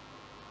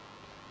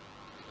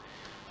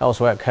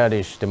 Elsewhere,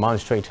 Kurdish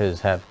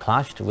demonstrators have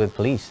clashed with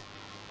police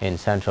in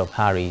central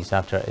Paris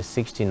after a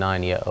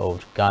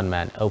 69-year-old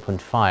gunman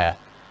opened fire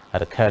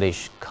at a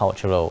Kurdish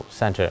cultural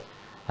center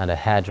and a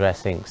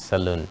hairdressing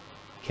salon,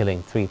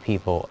 killing 3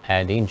 people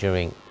and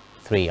injuring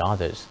 3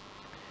 others.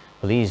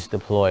 Police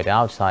deployed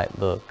outside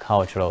the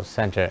cultural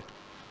center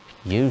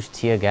used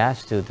tear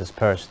gas to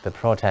disperse the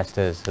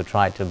protesters who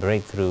tried to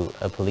break through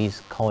a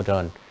police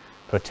cordon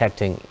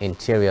protecting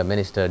Interior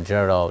Minister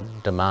Gerald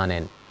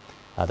Damanin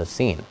at the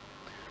scene.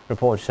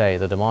 Reports say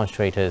the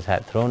demonstrators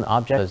had thrown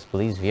objects as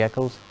police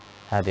vehicles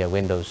had their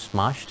windows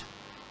smashed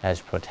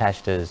as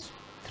protesters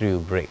threw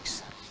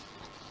bricks.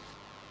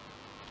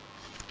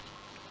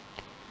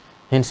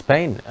 In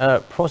Spain, a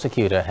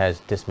prosecutor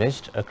has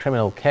dismissed a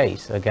criminal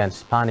case against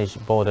Spanish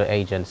border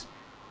agents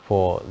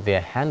for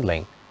their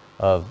handling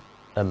of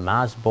a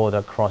mass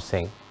border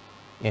crossing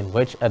in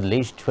which at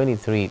least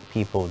 23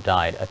 people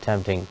died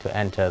attempting to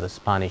enter the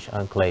Spanish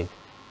enclave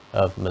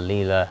of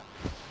Melilla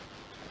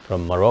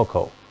from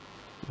Morocco.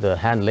 The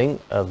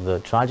handling of the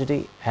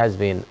tragedy has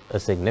been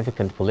a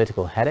significant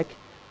political headache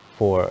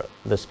for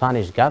the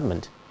Spanish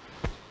government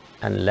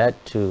and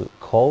led to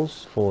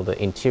calls for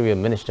the Interior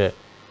Minister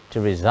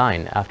to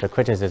resign after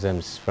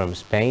criticisms from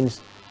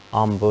Spain's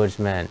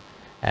Ombudsman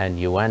and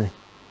UN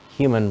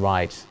human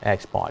rights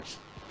experts.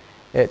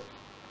 It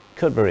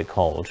could be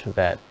recalled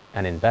that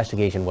an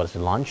investigation was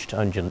launched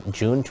on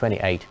June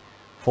 28,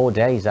 4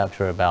 days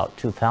after about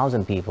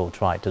 2,000 people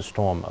tried to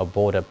storm a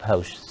border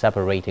post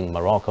separating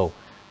Morocco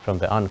from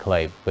the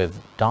enclave,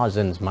 with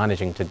dozens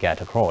managing to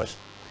get across.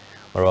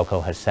 Morocco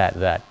has said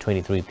that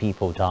 23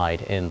 people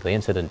died in the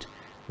incident,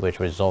 which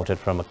resulted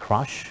from a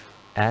crash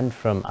and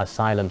from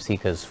asylum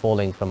seekers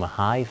falling from a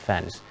high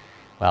fence,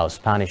 while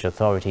Spanish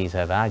authorities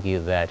have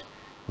argued that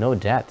no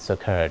deaths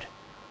occurred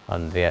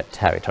on their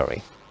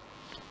territory.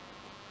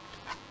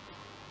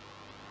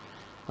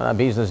 On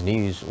business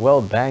news,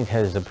 World Bank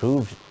has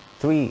approved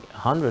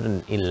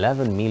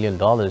 $311 million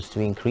to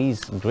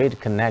increase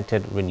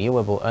grid-connected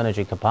renewable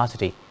energy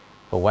capacity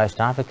for West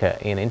Africa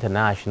in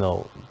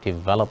International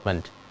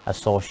Development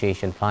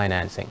Association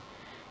financing.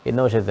 It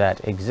noted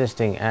that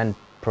existing and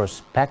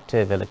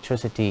prospective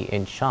electricity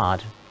in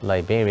Chad,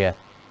 Liberia,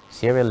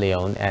 Sierra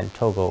Leone and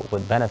Togo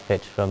would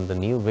benefit from the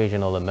new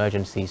Regional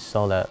Emergency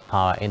Solar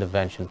Power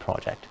Intervention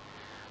Project.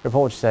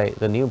 Reports say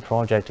the new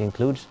project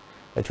includes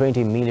a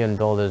 $20 million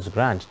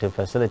grant to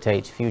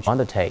facilitate future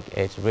undertake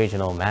its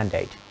regional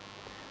mandate.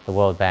 The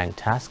World Bank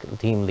task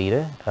team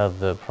leader of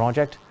the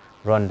project,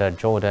 Rhonda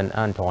Jordan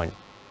Antoine.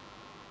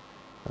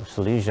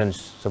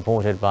 Solutions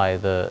supported by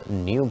the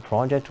new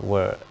project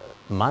were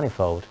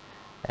manifold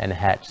and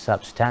had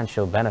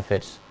substantial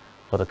benefits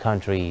for the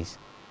countries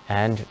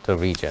and the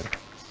region.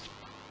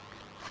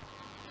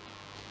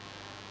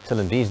 Still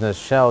in business,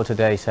 Shell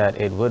today said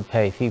it would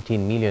pay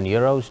 15 million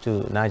euros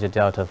to Niger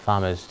Delta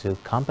farmers to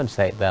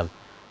compensate them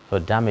for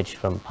damage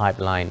from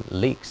pipeline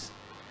leaks.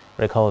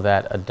 Recall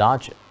that a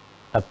Dutch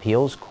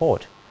appeals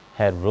court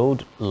had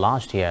ruled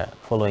last year,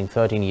 following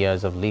 13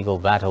 years of legal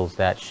battles,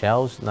 that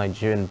Shell's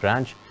Nigerian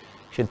branch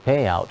should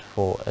pay out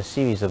for a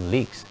series of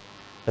leaks.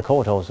 The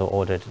court also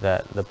ordered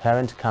that the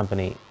parent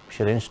company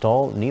should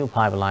install new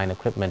pipeline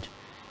equipment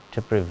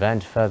to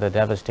prevent further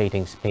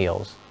devastating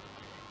spills.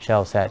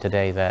 Shell said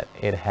today that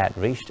it had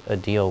reached a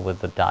deal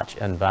with the Dutch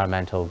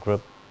environmental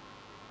group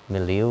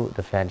Milieu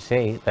Defense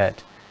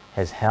that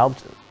has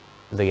helped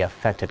the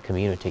affected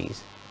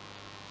communities.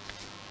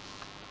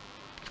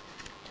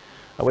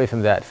 Away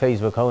from that,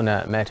 Facebook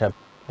owner Meta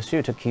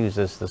pursuit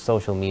accuses the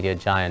social media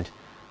giant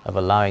of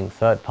allowing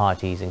third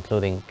parties,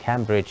 including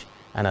Cambridge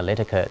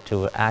Analytica,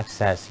 to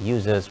access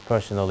users'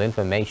 personal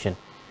information.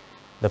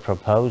 The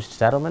proposed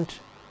settlement,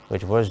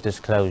 which was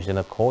disclosed in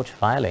a court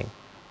filing,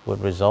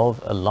 would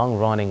resolve a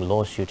long-running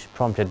lawsuit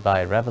prompted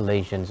by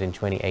revelations in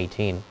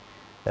 2018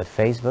 that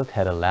Facebook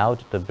had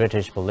allowed the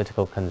British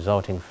political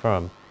consulting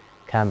firm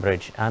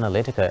Cambridge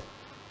Analytica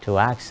to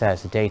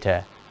access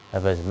data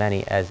of as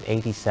many as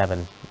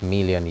 87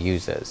 million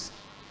users.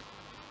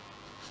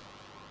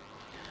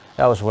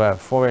 Elsewhere,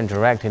 foreign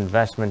direct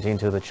investment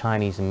into the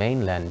Chinese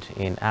mainland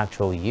in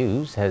actual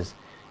use has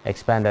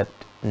expanded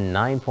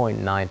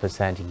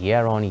 9.9%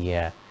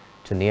 year-on-year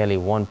to nearly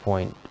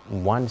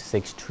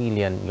 1.16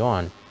 trillion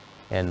yuan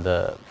in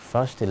the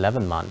first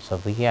 11 months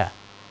of the year.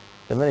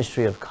 The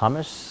Ministry of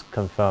Commerce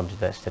confirmed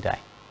this today.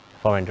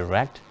 Foreign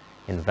direct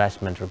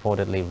investment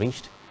reportedly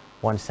reached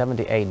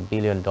 $178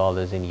 billion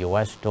in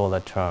US dollar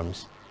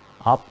terms,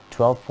 up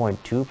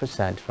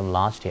 12.2% from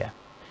last year.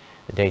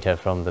 The data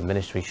from the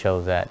ministry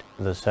show that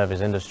the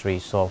service industry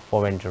saw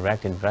foreign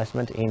direct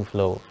investment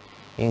inflow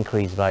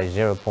increase by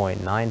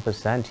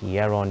 0.9%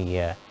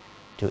 year-on-year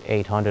to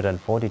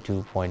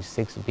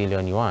 842.6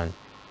 billion yuan,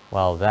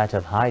 while that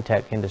of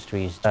high-tech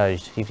industries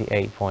surged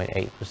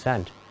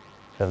 58.8%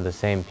 from the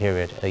same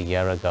period a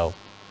year ago,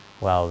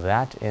 while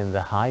that in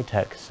the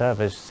high-tech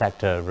service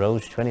sector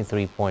rose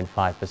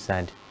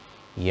 23.5%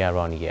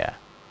 year-on-year.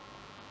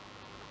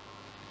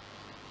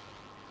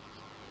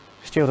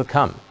 Still to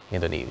come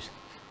in the news.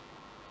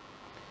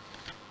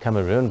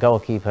 Cameroon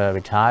goalkeeper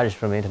retires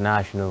from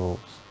internationals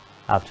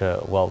after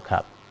World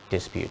Cup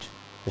dispute.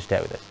 Stay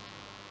with us.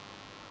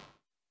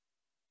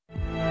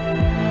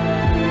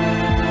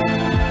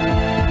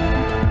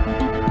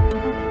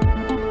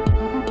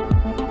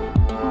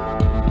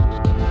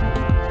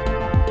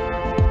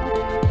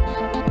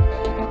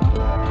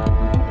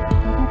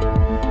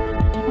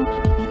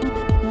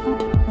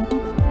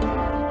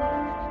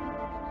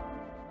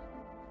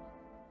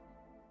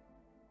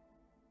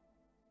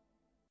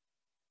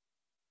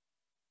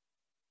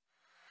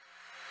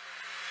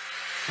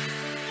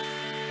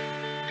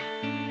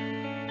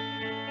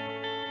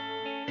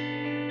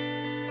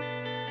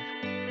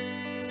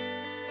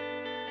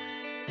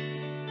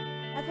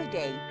 Every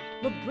day,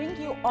 we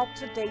bring you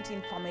up-to-date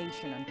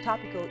information on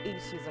topical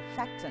issues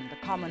affecting the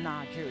common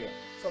Nigerian.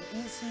 From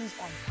issues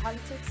on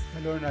politics,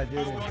 Hello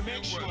Nigeria, I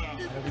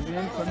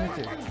remain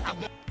committed.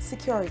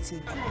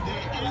 Security,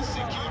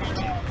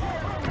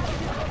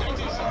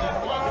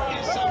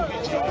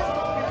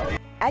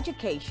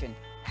 education,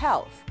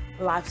 health,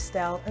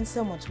 lifestyle, and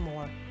so much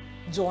more.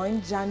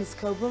 Join Janice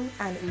Kobum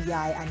and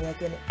Uyai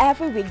Anyeken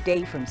every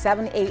weekday from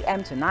 7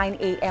 a.m. to 9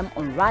 a.m.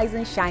 on Rise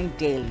and Shine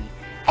Daily,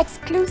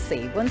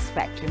 exclusive on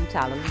Spectrum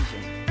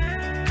Television.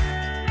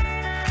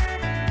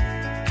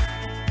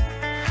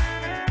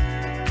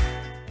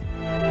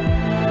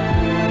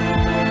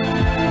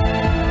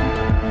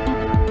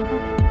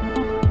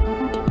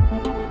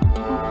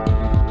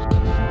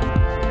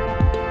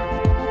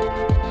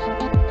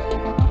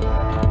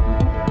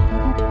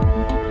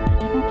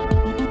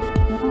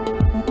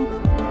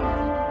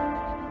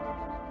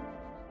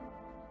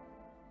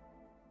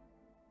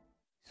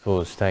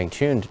 For staying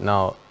tuned.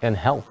 Now, in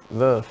health,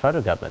 the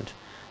federal government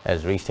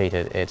has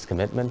restated its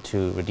commitment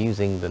to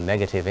reducing the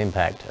negative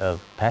impact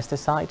of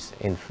pesticides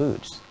in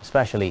foods,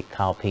 especially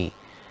cowpea.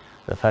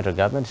 The federal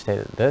government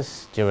stated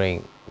this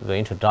during the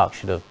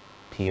introduction of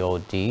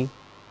POD,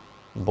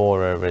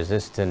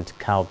 borer-resistant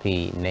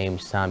cowpea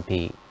named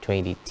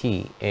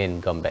STVNg in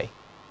Gombe.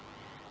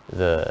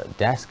 The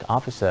desk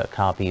officer,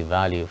 Cowpea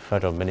Value,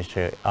 Federal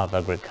Ministry of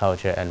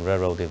Agriculture and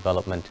Rural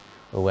Development,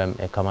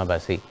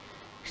 Ekomabasi,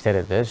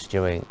 stated this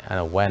during an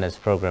awareness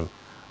program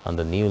on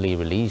the newly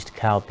released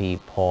cowpea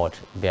pod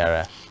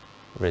bearer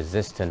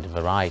resistant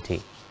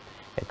variety.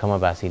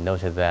 Ekomabasi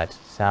noted that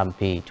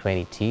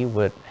STVNg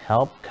would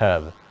help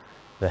curb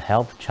the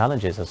health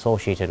challenges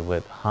associated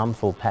with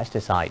harmful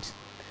pesticides.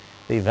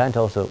 The event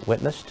also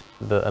witnessed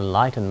the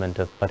enlightenment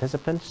of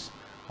participants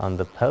on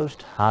the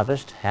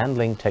post-harvest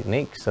handling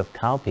techniques of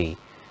cowpea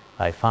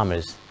by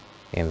farmers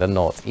in the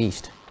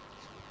northeast.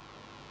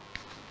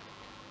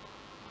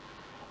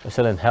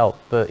 Still in health,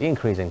 the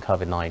increase in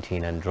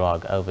COVID-19 and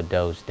drug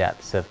overdose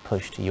deaths have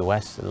pushed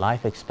U.S.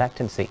 life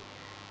expectancy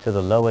to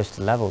the lowest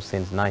level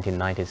since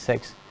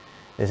 1996.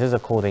 This is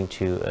according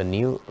to a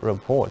new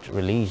report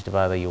released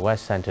by the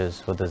U.S.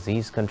 Centers for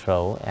Disease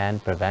Control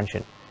and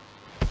Prevention.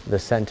 The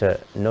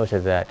center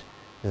noted that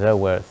there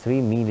were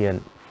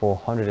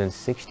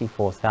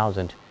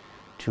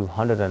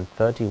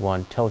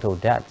 3,464,231 total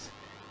deaths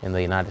in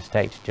the United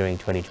States during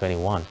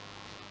 2021,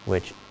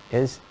 which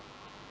is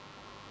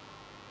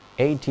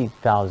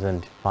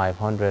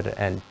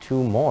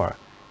 80,502 more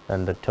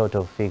than the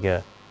total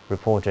figure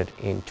reported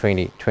in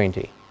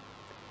 2020.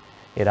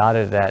 It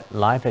added that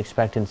life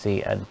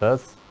expectancy at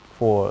birth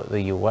for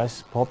the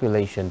U.S.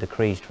 population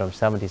decreased from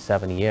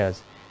 77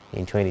 years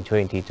in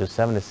 2020 to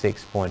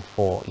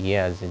 76.4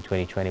 years in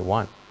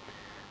 2021,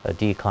 a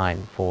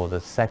decline for the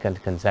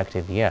second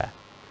consecutive year.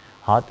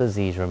 Heart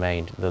disease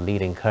remained the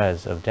leading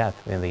cause of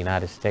death in the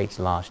United States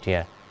last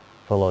year,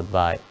 followed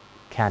by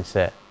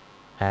cancer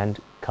and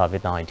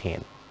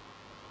COVID-19.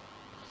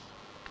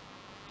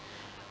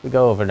 We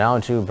go over now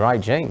to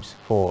Bright James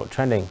for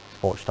trending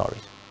sports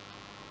stories.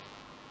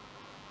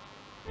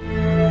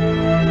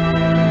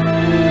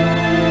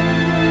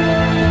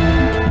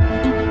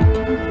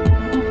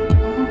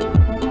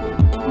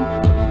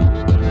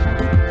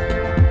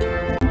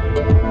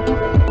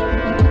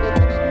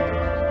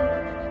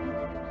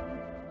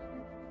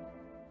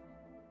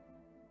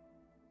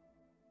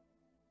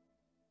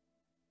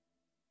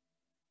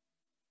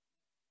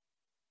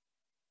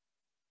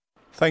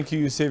 Thank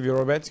you, Xavier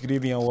Robert. Good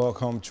evening and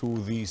welcome to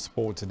the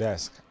Sports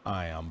Desk.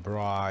 I am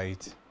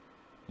Bright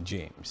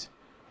James.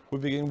 We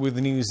begin with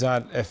the news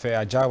that FA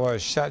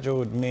Ajawa's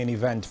scheduled main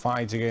event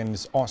fight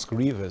against Oscar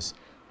Rivers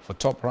for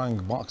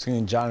top-ranked boxing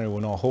in January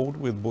will not hold,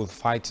 with both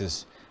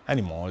fighters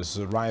anymore, as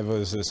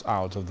Rivers is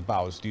out of the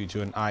bouts due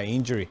to an eye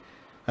injury,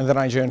 and the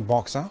Nigerian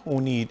boxer will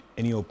need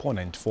a new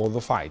opponent for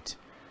the fight.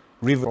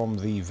 Rivers from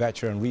the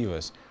veteran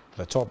Rivers,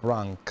 the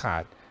top-ranked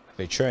card at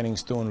the Churning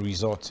Stone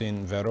Resort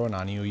in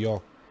Verona, New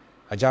York.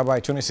 Ajawa,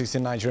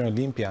 2016 Nigerian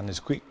Olympian,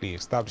 has quickly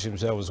established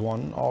himself as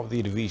one of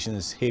the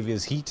division's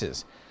heaviest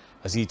hitters,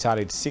 as he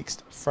tallied 6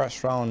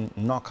 first-round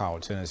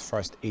knockouts in his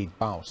first 8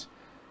 bouts.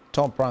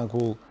 Top rank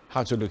will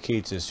have to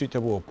locate a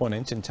suitable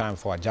opponent in time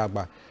for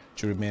Ajawa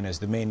to remain as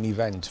the main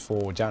event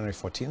for January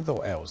 14th,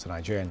 or else the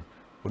Nigerian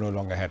will no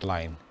longer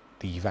headline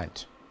the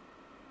event.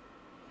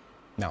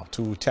 Now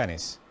to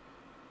tennis,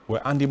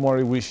 where Andy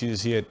Murray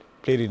wishes he had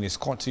played in his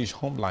Scottish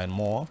homeland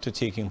more after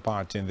taking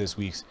part in this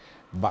week's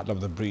Battle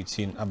of the Brits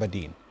in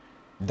Aberdeen.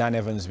 Dan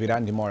Evans beat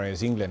Andy Murray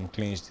as England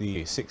clinched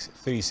the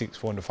 6-3-6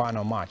 for the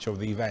final match of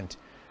the event.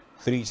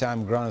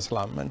 3-time Grand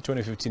Slam and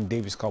 2015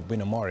 Davis Cup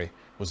winner Murray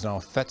was now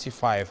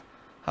 35,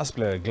 has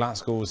played at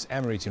Glasgow's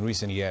Emirates in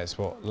recent years,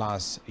 but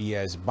last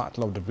year's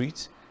Battle of the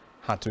Brits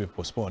had to be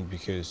postponed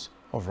because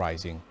of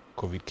rising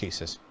COVID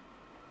cases.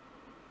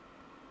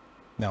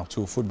 Now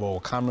to football,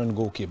 Cameroon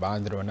goalkeeper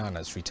Andre Onana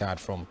has retired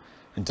from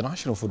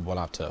international football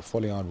after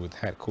falling out with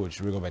head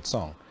coach Rigobert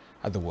Song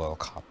at the World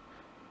Cup.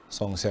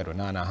 Song said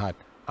Onana had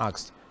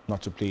asked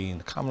not to play in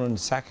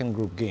Cameroon's second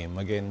group game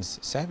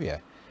against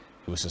Serbia.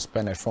 He was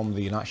suspended from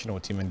the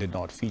national team and did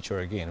not feature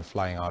again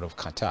flying out of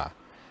Qatar.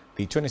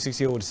 The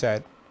 26-year-old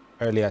said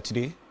earlier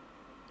today,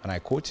 and I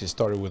quote, his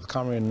story with the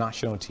Cameroon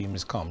national team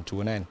has come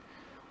to an end.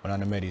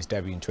 Onana made his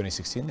debut in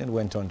 2016 and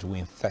went on to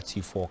win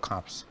 34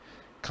 caps.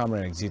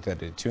 Cameroon exited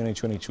the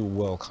 2022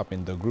 World Cup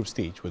in the group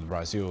stage, with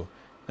Brazil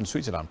and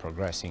Switzerland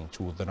progressing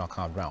to the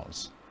knockout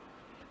rounds.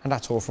 And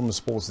that's all from the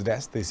sports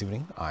desk this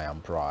evening. I am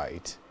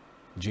Bright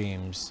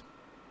James.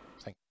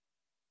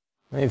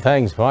 Hey,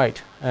 thanks,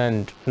 Bright.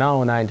 And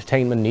now in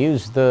entertainment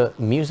news, the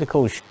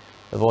musical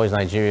The Voice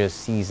Nigeria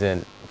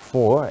Season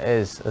 4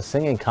 is a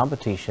singing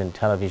competition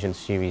television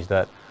series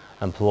that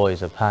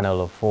employs a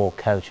panel of 4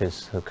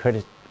 coaches who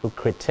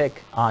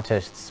critique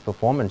artists'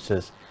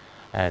 performances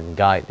and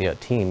guide their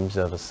teams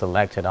of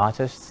selected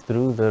artists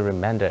through the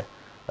remainder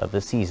of the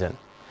season.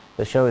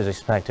 The show is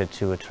expected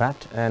to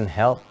attract and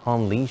help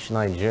unleash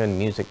Nigerian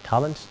music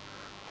talents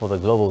for the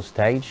global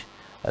stage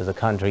as the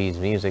country's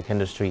music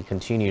industry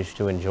continues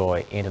to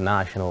enjoy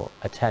international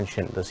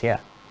attention this year.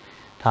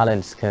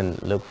 Talents can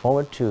look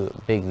forward to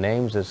big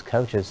names as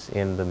coaches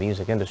in the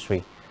music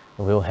industry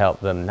who will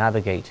help them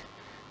navigate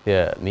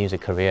their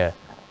music career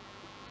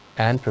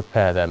and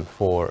prepare them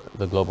for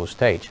the global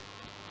stage.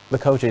 The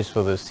coaches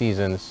for the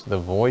season's The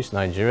Voice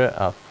Nigeria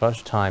are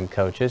first-time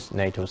coaches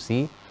Nato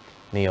C,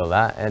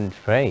 Neola and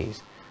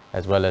Praise,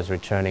 as well as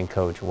returning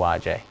coach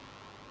Waje.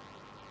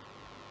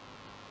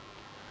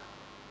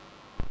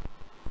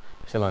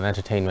 Still on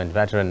entertainment,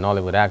 veteran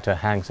Nollywood actor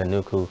Hanks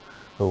Anuku,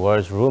 who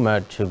was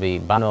rumored to be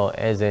Bano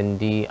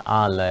Ezendi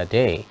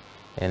Alade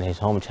in his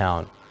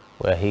hometown,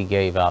 where he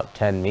gave out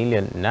 10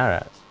 million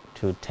naira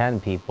to 10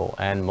 people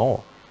and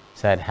more,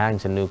 said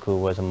Hanks Anuku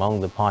was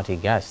among the party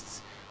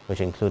guests,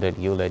 which included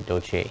Yule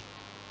Doche,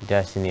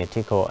 Destiny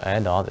Atiko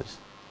and others.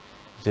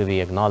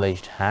 Zubi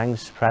acknowledged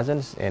Hanks'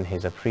 presence in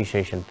his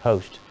appreciation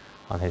post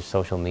on his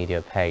social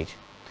media page.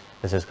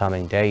 This is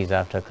coming days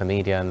after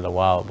comedian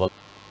Lawal.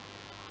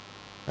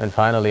 And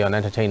finally, on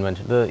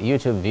entertainment, the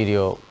YouTube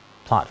video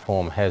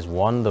platform has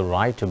won the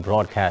right to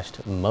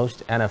broadcast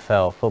most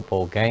NFL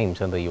football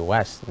games in the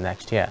US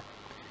next year.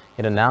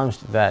 It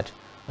announced that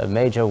a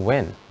major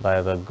win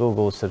by the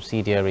Google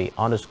subsidiary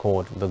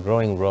underscored the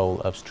growing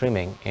role of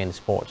streaming in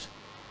sports.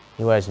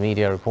 US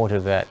media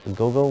reported that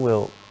Google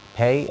will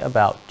pay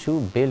about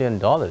 $2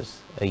 billion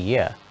a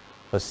year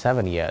for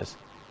 7 years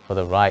for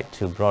the right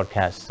to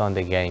broadcast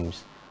Sunday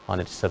games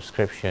on its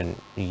subscription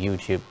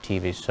YouTube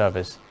TV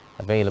service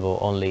available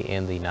only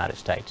in the United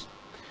States.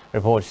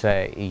 Reports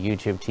say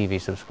YouTube TV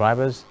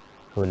subscribers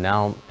who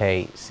now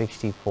pay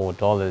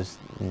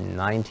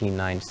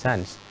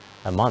 $64.99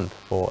 a month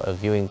for a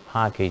viewing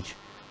package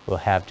will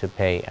have to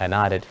pay an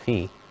added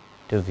fee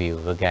to view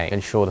the game.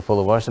 Ensure the full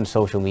of us on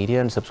social media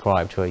and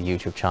subscribe to our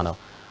YouTube channel,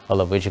 all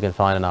of which you can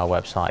find on our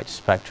website,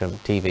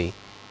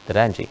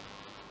 spectrumtv.ng.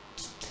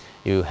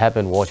 You have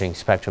been watching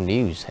Spectrum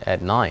News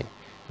at 9.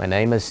 My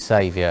name is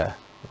Xavier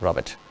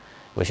Robert,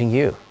 wishing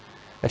you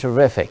a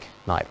terrific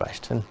night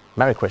rest and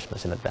Merry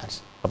Christmas in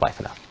advance. Bye-bye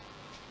for now.